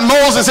know why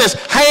Moses'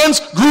 hands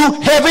grew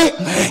heavy?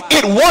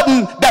 It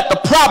wasn't that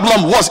the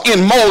problem was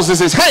in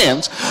Moses'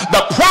 hands.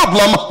 The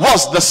problem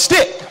was the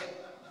stick.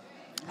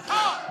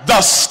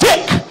 The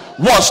stick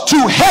was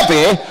too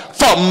heavy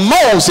for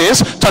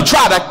Moses to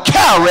try to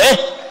carry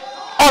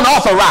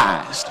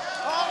unauthorized.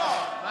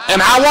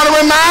 And I want to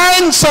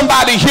remind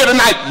somebody here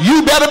tonight,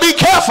 you better be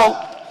careful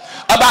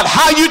about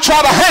how you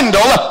try to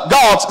handle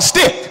God's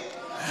stick,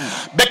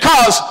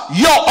 because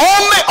your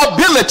only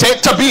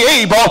ability to be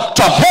able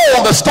to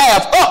hold the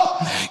staff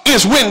up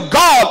is when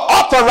God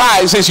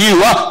authorizes you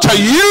to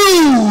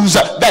use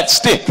that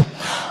stick.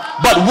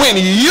 But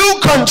when you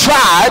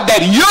contrive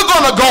that you're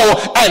going to go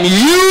and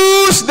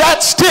use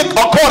that stick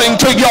according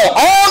to your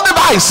own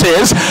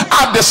devices,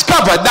 I've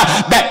discovered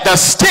that the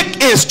stick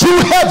is too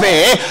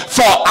heavy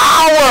for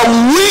our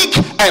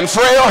weak and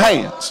frail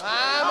hands.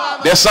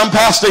 There's some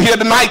pastor here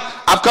tonight,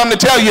 I've come to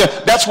tell you,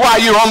 that's why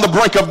you're on the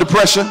brink of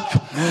depression.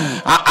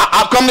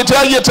 I've come to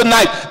tell you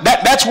tonight,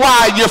 that's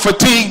why you're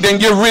fatigued and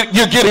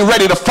you're getting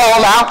ready to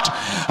fall out.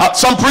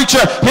 Some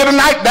preacher here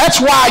tonight, that's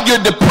why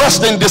you're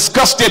depressed and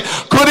disgusted.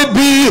 Could it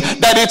be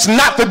that it's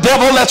not the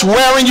devil that's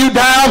wearing you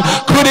down?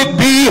 Could it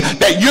be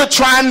that you're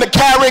trying to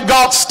carry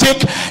God's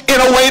stick in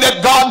a way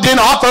that God didn't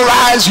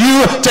authorize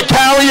you to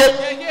carry it?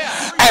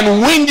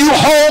 And when you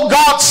hold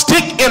God's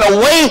stick in a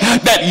way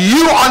that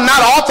you are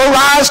not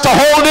authorized to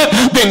hold it,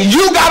 then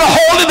you got to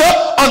hold it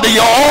up under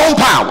your own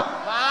power.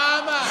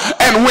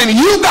 And when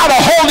you got to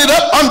hold it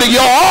up under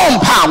your own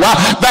power,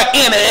 the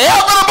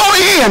inevitable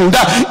end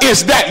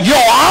is that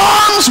your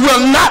arms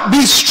will not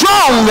be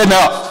strong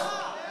enough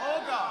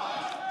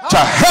to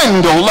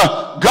handle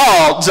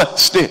God's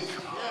stick.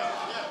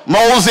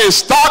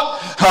 Moses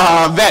thought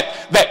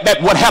that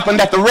what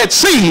happened at the Red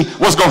Sea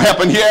was going to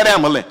happen here at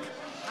Amalek.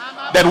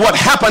 That what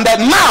happened at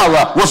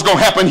Marah was going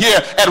to happen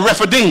here at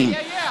Rephidim.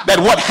 That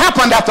what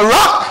happened at the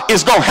rock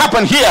is going to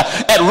happen here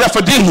at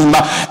Rephidim.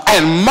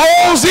 And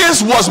Moses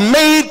was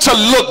made to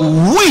look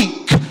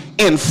weak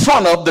in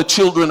front of the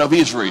children of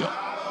Israel.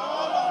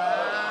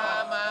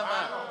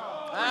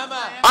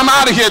 I'm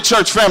out of here,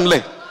 church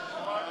family.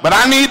 But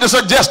I need to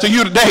suggest to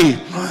you today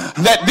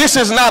that this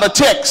is not a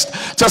text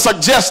to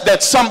suggest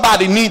that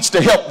somebody needs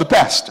to help the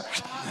pastor.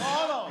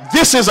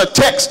 This is a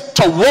text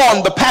to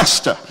warn the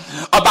pastor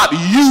about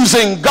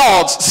using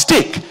God's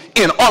stick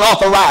in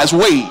unauthorized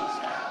ways.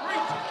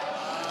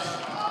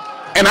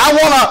 And I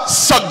want to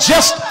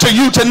suggest to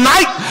you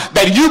tonight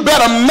that you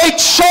better make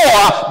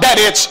sure that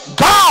it's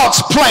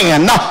God's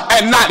plan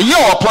and not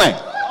your plan.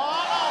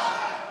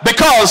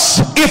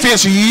 Because if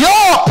it's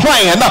your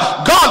plan,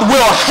 God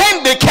will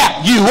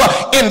handicap you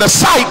in the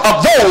sight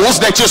of those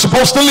that you're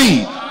supposed to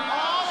lead.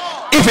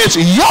 If it's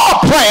your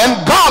plan,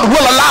 God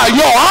will allow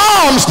your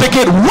arms to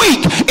get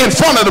weak in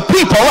front of the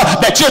people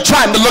that you're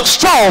trying to look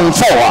strong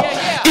for.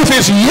 If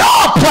it's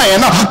your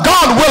plan,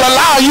 God will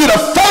allow you to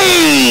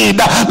fade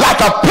like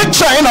a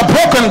picture in a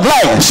broken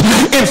glass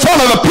in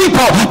front of the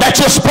people that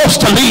you're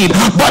supposed to lead.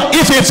 But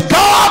if it's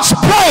God's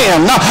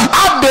plan,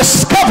 I've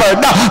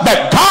discovered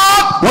that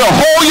God will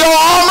hold your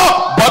arm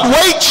up. But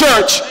wait,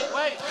 church,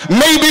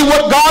 maybe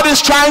what God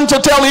is trying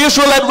to tell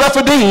Israel at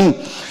Rephidim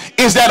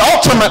is that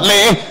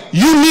ultimately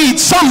you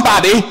need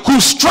somebody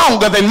who's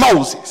stronger than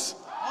Moses.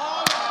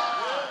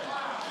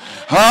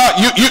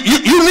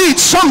 You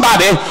need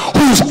somebody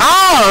whose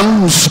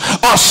arms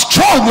are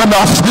strong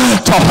enough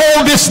to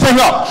hold this thing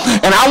up.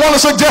 And I want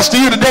to suggest to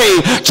you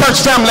today,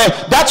 church family,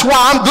 that's why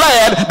I'm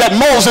glad that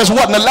Moses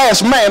wasn't the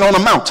last man on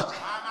the mountain.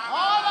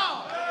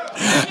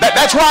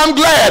 That's why I'm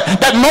glad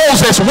that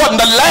Moses wasn't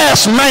the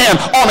last man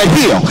on a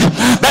hill.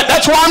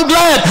 That's why I'm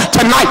glad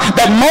tonight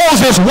that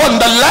Moses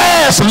wasn't the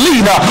last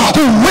leader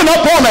who went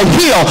up on a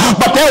hill,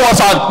 but there was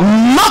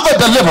another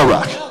deliverer.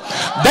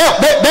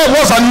 There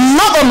was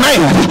another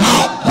man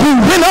who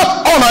went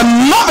up on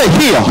another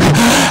hill,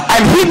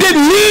 and he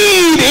didn't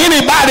need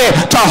anybody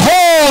to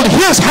hold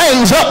his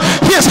hands up.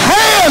 His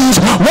hands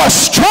were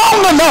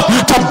strong enough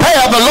to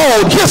bear the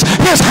load.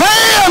 His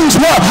hands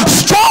were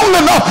strong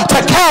enough to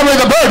carry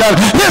the burden.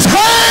 His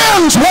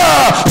hands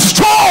were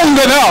strong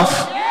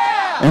enough.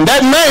 And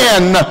that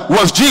man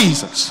was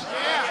Jesus.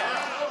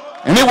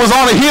 And it was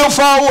on a hill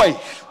far away.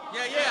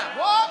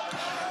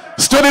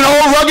 Stood an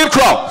old rugged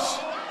cross.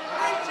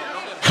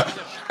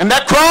 And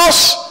that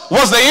cross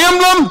was the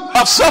emblem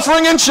of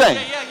suffering and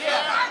shame.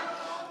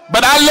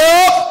 But I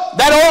love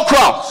that old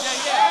cross,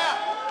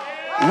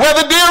 where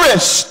the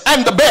dearest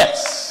and the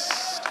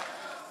best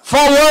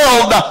for a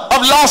world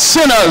of lost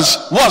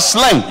sinners was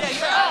slain.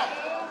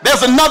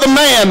 There's another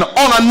man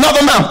on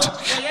another mountain,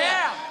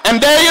 and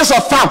there is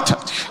a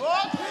fountain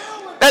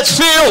that's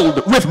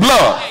filled with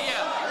blood,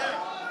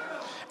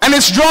 and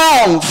it's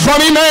drawn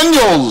from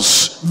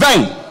Emmanuel's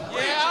vein.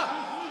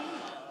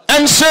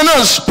 And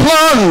sinners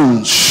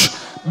plunge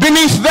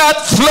beneath that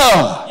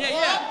flood,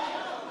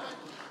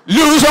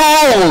 lose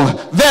all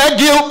their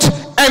guilt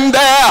and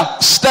their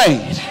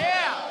stain.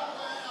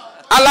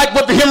 I like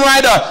what the hymn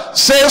writer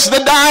says: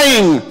 the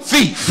dying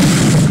thief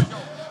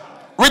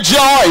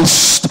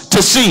rejoiced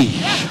to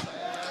see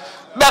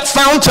that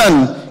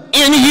fountain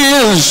in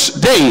his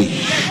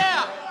day.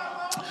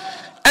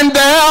 And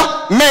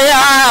there may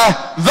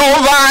I,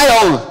 though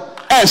vile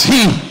as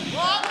he,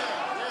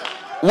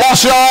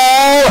 wash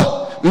all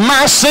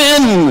my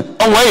sin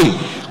away.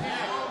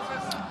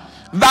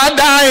 Thy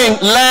dying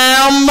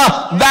lamb,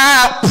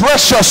 thy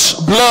precious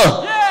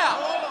blood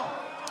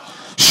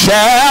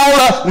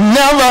shall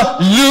never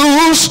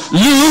lose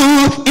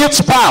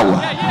its power.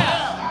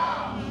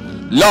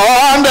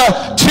 Lord,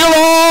 till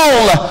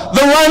all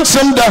the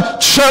ransomed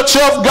church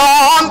of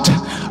God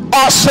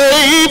are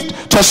saved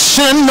to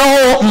sin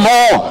no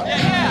more.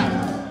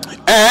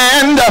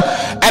 And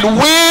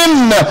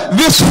when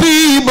this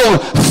feeble,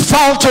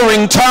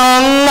 faltering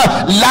tongue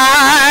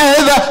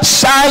lieth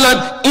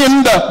silent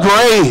in the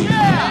grave,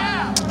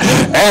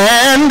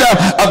 and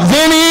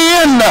then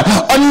in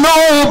a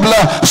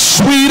nobler,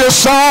 sweeter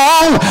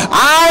song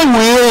I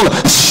will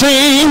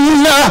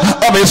sing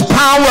of his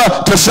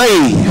power to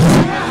save.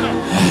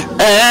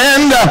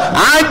 And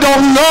I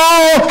don't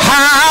know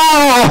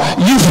how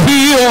you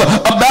feel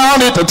about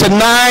it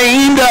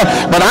tonight,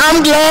 but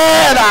I'm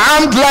glad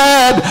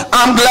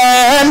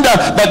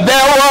that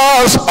there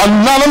was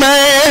another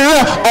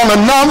man on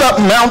another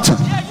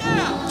mountain.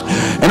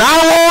 And I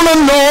want to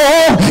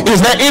know, is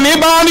there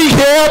anybody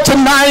here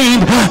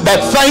tonight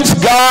that thanks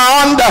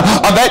God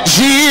that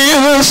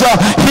Jesus,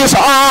 his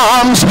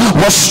arms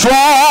were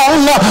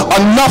strong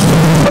enough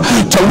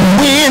to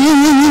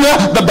win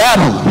the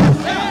battle?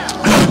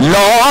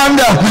 Lord,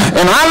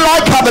 and I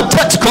like how the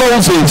text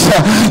closes.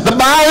 The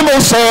Bible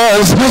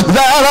says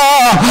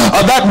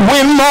that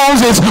when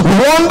Moses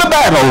won the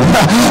battle,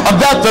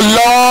 that the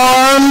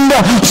Lord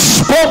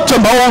spoke to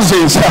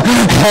Moses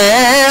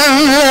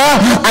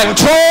and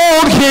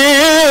told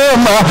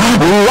him,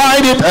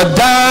 write it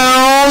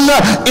down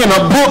in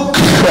a book.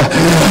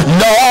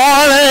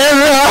 Lord,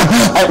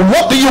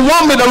 what do you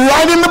want me to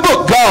write in the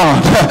book,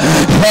 God?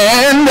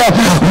 And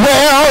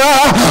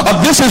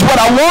this is what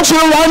I want you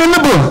to write in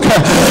the book.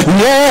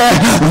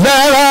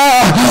 That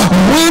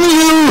when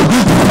you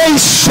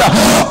face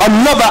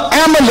another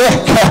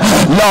Amalek,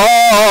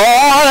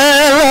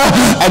 Lord.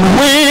 And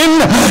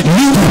when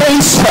you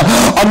face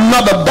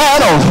another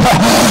battle,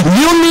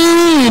 you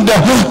need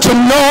to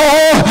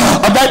know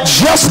that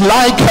just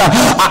like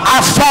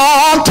I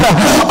fought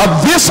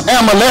this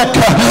Amalek,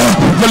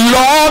 the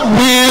Lord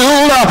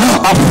will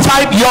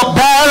fight your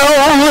battle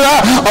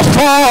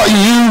for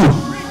you,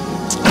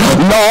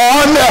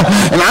 Lord.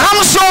 And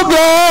I'm so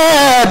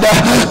glad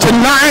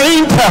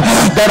tonight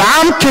that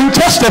I can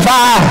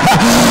testify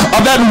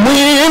that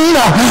when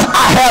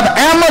I have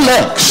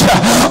Amaleks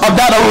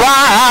that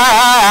arise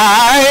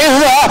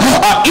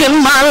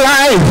in my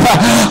life,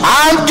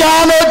 I've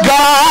got a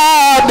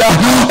God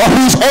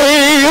who's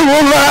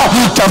able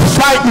to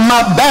fight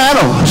my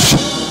battles.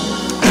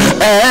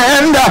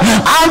 And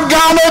I've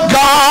got a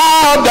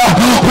God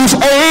who's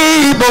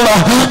able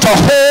to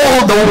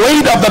hold the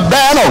weight of the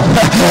battle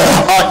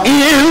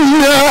in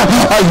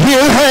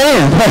his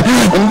hand.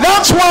 And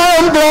that's why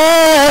I'm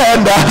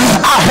glad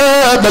I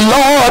heard the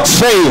Lord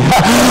say,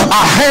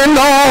 I hand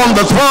on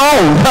the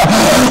throne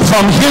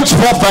from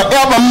henceforth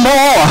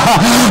forevermore.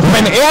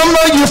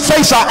 Whenever you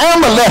face an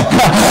Amalek,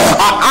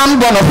 I'm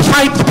going to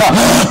fight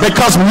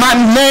because my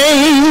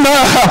name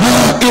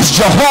is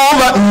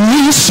Jehovah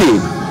Nissi.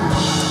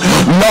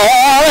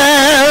 Lord,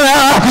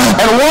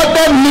 and what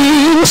that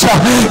means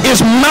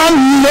is my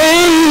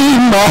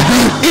name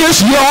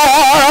is your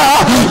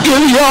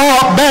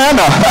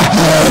banner.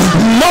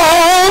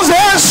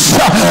 Moses,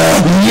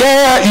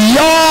 your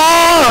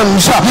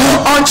arms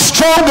aren't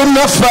strong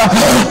enough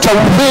to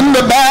win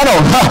the battle,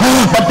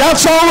 but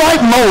that's all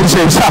right,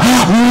 Moses.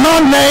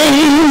 My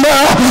name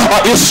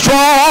is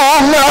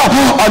strong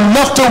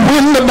enough to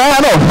win the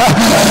battle.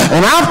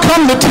 And I've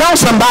come to tell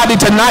somebody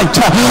tonight,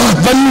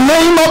 the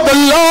name of the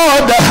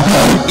Lord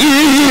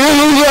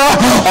is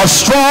a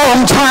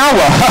strong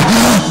tower.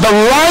 The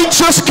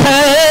righteous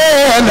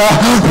can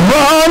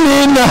run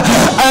in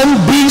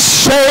and be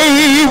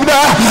saved.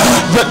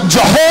 The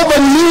Jehovah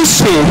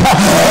Nissi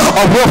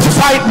will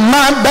fight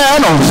my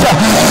battles.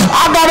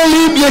 I gotta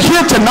leave you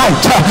here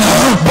tonight.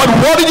 But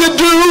what do you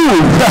do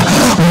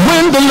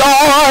when the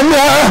Lord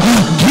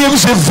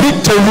gives you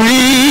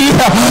victory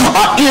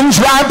in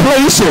dry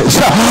places?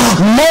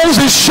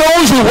 Moses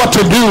shows you what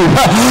to do.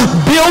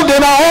 Build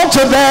an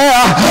altar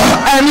there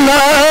and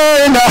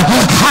learn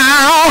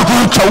how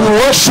to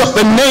worship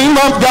the name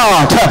of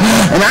God.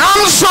 And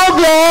I'm so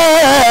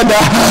glad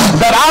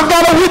that I've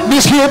got a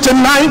witness here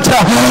tonight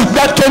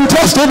that can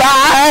testify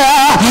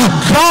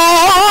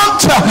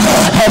God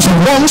has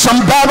won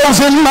some battles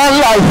in my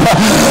life.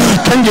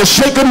 Can you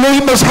shake a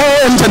neighbor's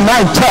hand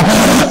tonight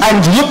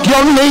and look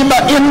your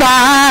neighbor in the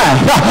eye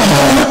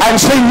and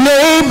say,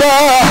 neighbor,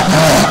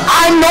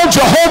 I know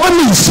Jehovah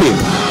Nissi.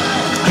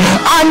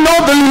 I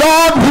know the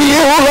Lord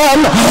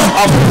will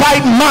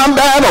fight my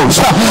battles.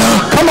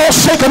 Come on,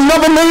 shake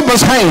another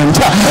neighbor's hand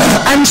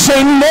and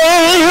say,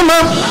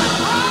 neighbor,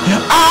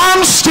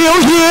 I'm still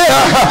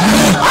here.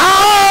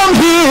 I'm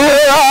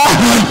here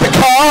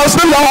because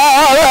the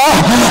Lord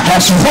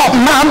has fought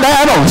my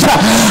battles.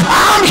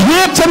 I'm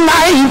here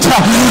tonight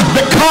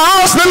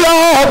because the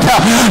Lord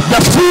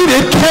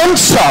defeated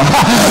cancer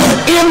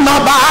in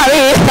my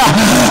body.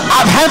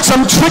 I've had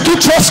some tricky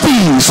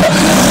trustees.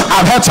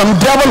 I've had some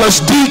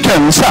devilish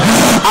deacons.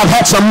 I've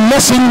had some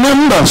messy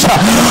members.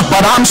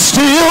 But I'm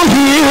still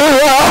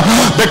here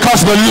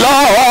because the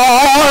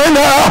Lord,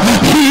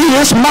 He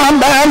is my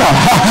banner.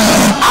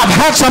 I've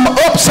had some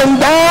ups and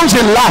downs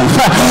in life,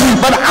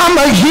 but I'm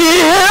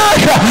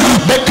here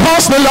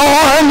because the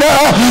Lord,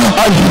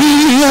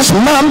 He is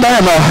my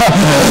banner.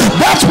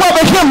 That's why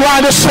the hymn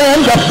writer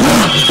said,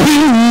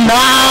 be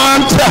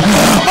not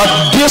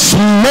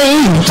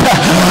dismayed,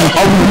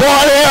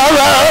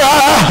 whatever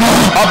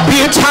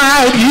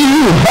betide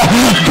you,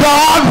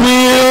 God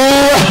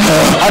will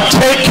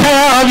take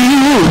care of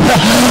you.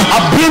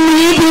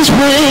 Beneath His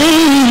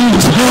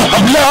wings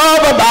of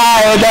love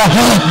abide,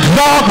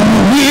 God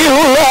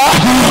will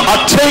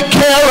take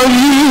care of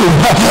you.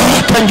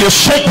 Can you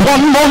shake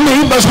one more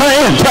neighbor's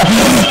hand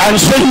and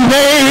say,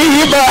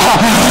 neighbor,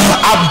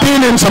 I've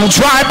been in some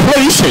dry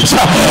places.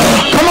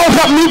 Come on,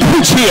 help me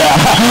preach here.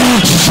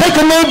 Shake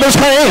a neighbor's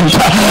hand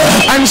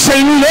and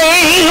say,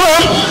 neighbor,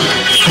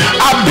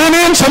 I've been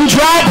in some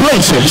dry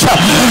places.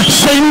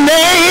 Say,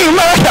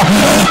 neighbor,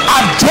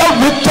 I've dealt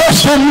with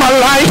thirst in my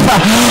life,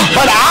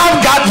 but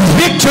I've got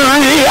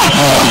victory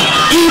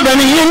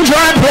even in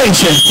dry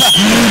places.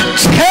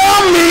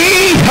 Tell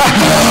me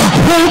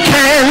who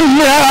can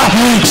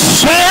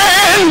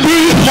stand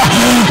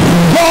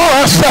before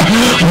us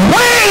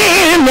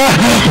when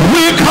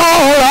we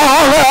call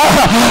on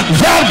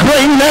that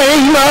great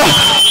name,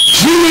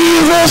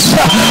 Jesus,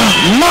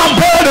 my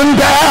burden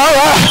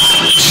bearer,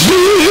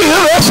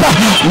 Jesus,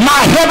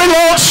 my heavy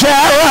load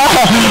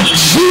sharer,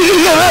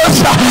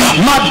 Jesus,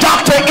 my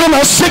doctor in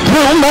a sick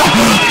room,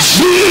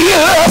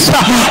 Jesus,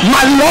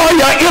 my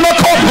lawyer in a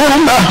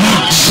courtroom,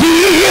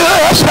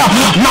 Jesus,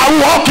 my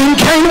walking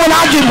cane when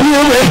I get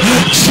weary,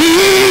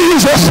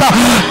 Jesus,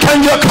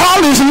 can you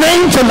call His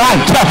name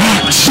tonight?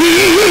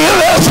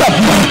 Jesus,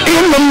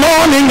 in the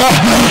morning,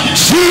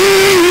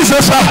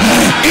 Jesus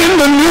in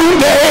the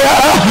noonday,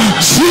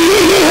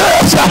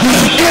 Jesus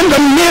in the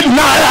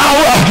midnight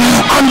hour.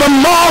 And the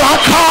more I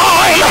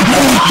call him,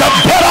 the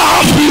better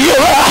I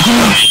feel.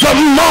 The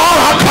more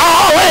I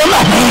call him,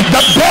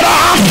 the better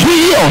I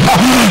feel.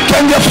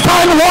 Can you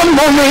find one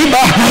more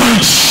neighbor?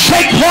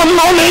 Shake one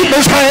more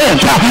neighbor's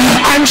hand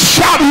and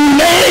shout,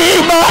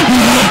 neighbor,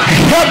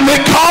 help me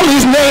call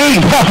his name.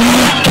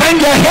 Can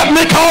you help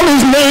me call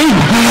his name?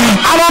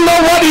 I don't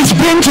know what he's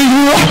been to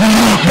you,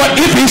 but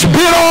if he's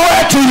been all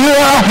right to you,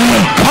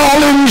 call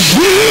him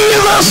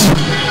Jesus.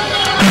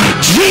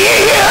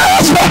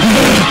 Jesus.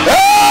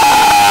 Oh,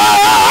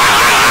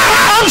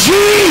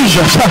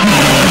 Jesus.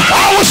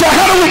 I wish I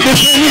had a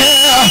witness in here.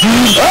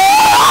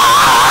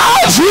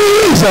 Oh,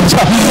 Jesus.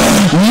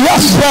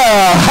 Yes, sir.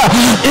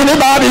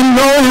 Anybody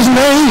know his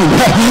name?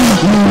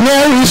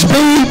 Mary's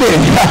baby.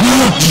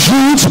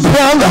 Jude's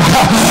brother.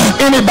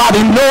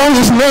 Anybody know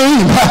his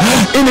name?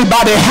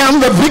 Anybody have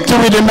the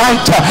victory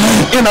tonight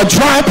in a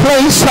dry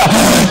place?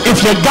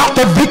 If you got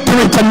the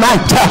victory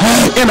tonight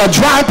in a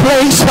dry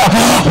place,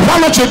 why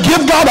don't you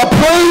give God a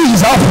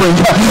praise offering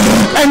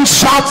and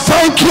shout,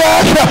 thank you.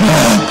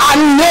 I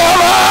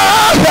never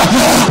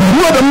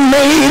would have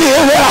made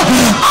it.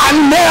 I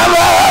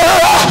never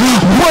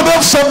would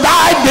have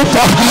survived it.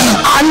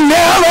 I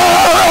never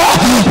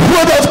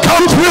would have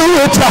come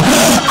through it.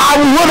 I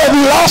would have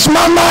lost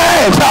my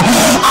mind.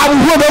 I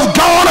would have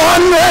gone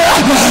under.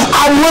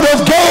 I would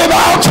have gave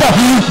out.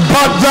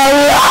 But the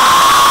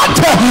Lord,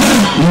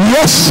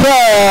 yes sir,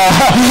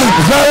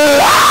 the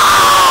Lord,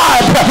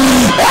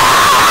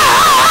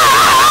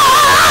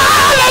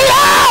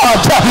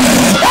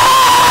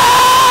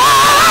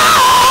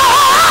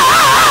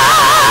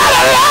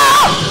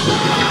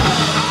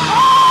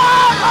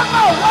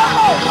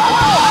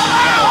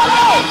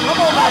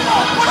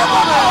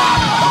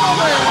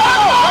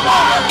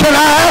 Can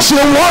I ask you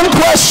one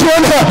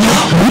question?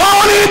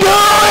 Won't he do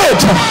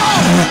it?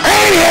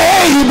 Ain't he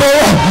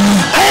able?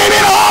 Ain't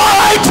it all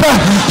right?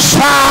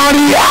 Shout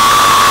yeah!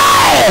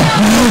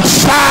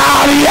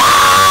 Shout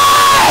yeah!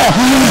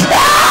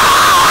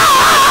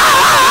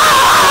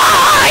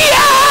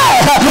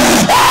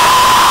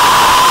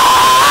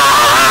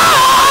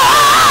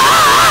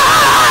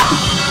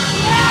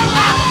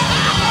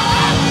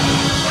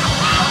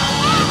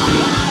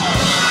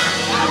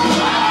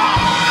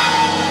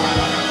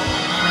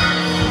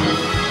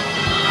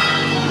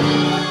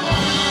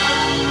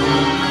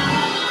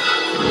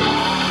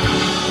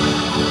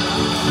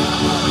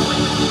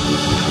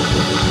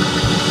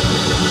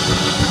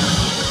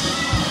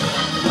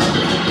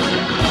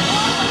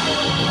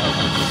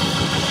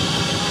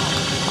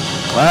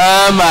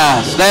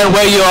 Stand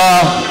where you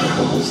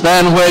are.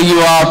 Stand where you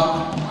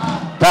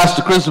are.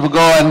 Pastor Christopher, go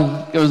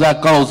and give us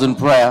that closing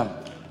prayer.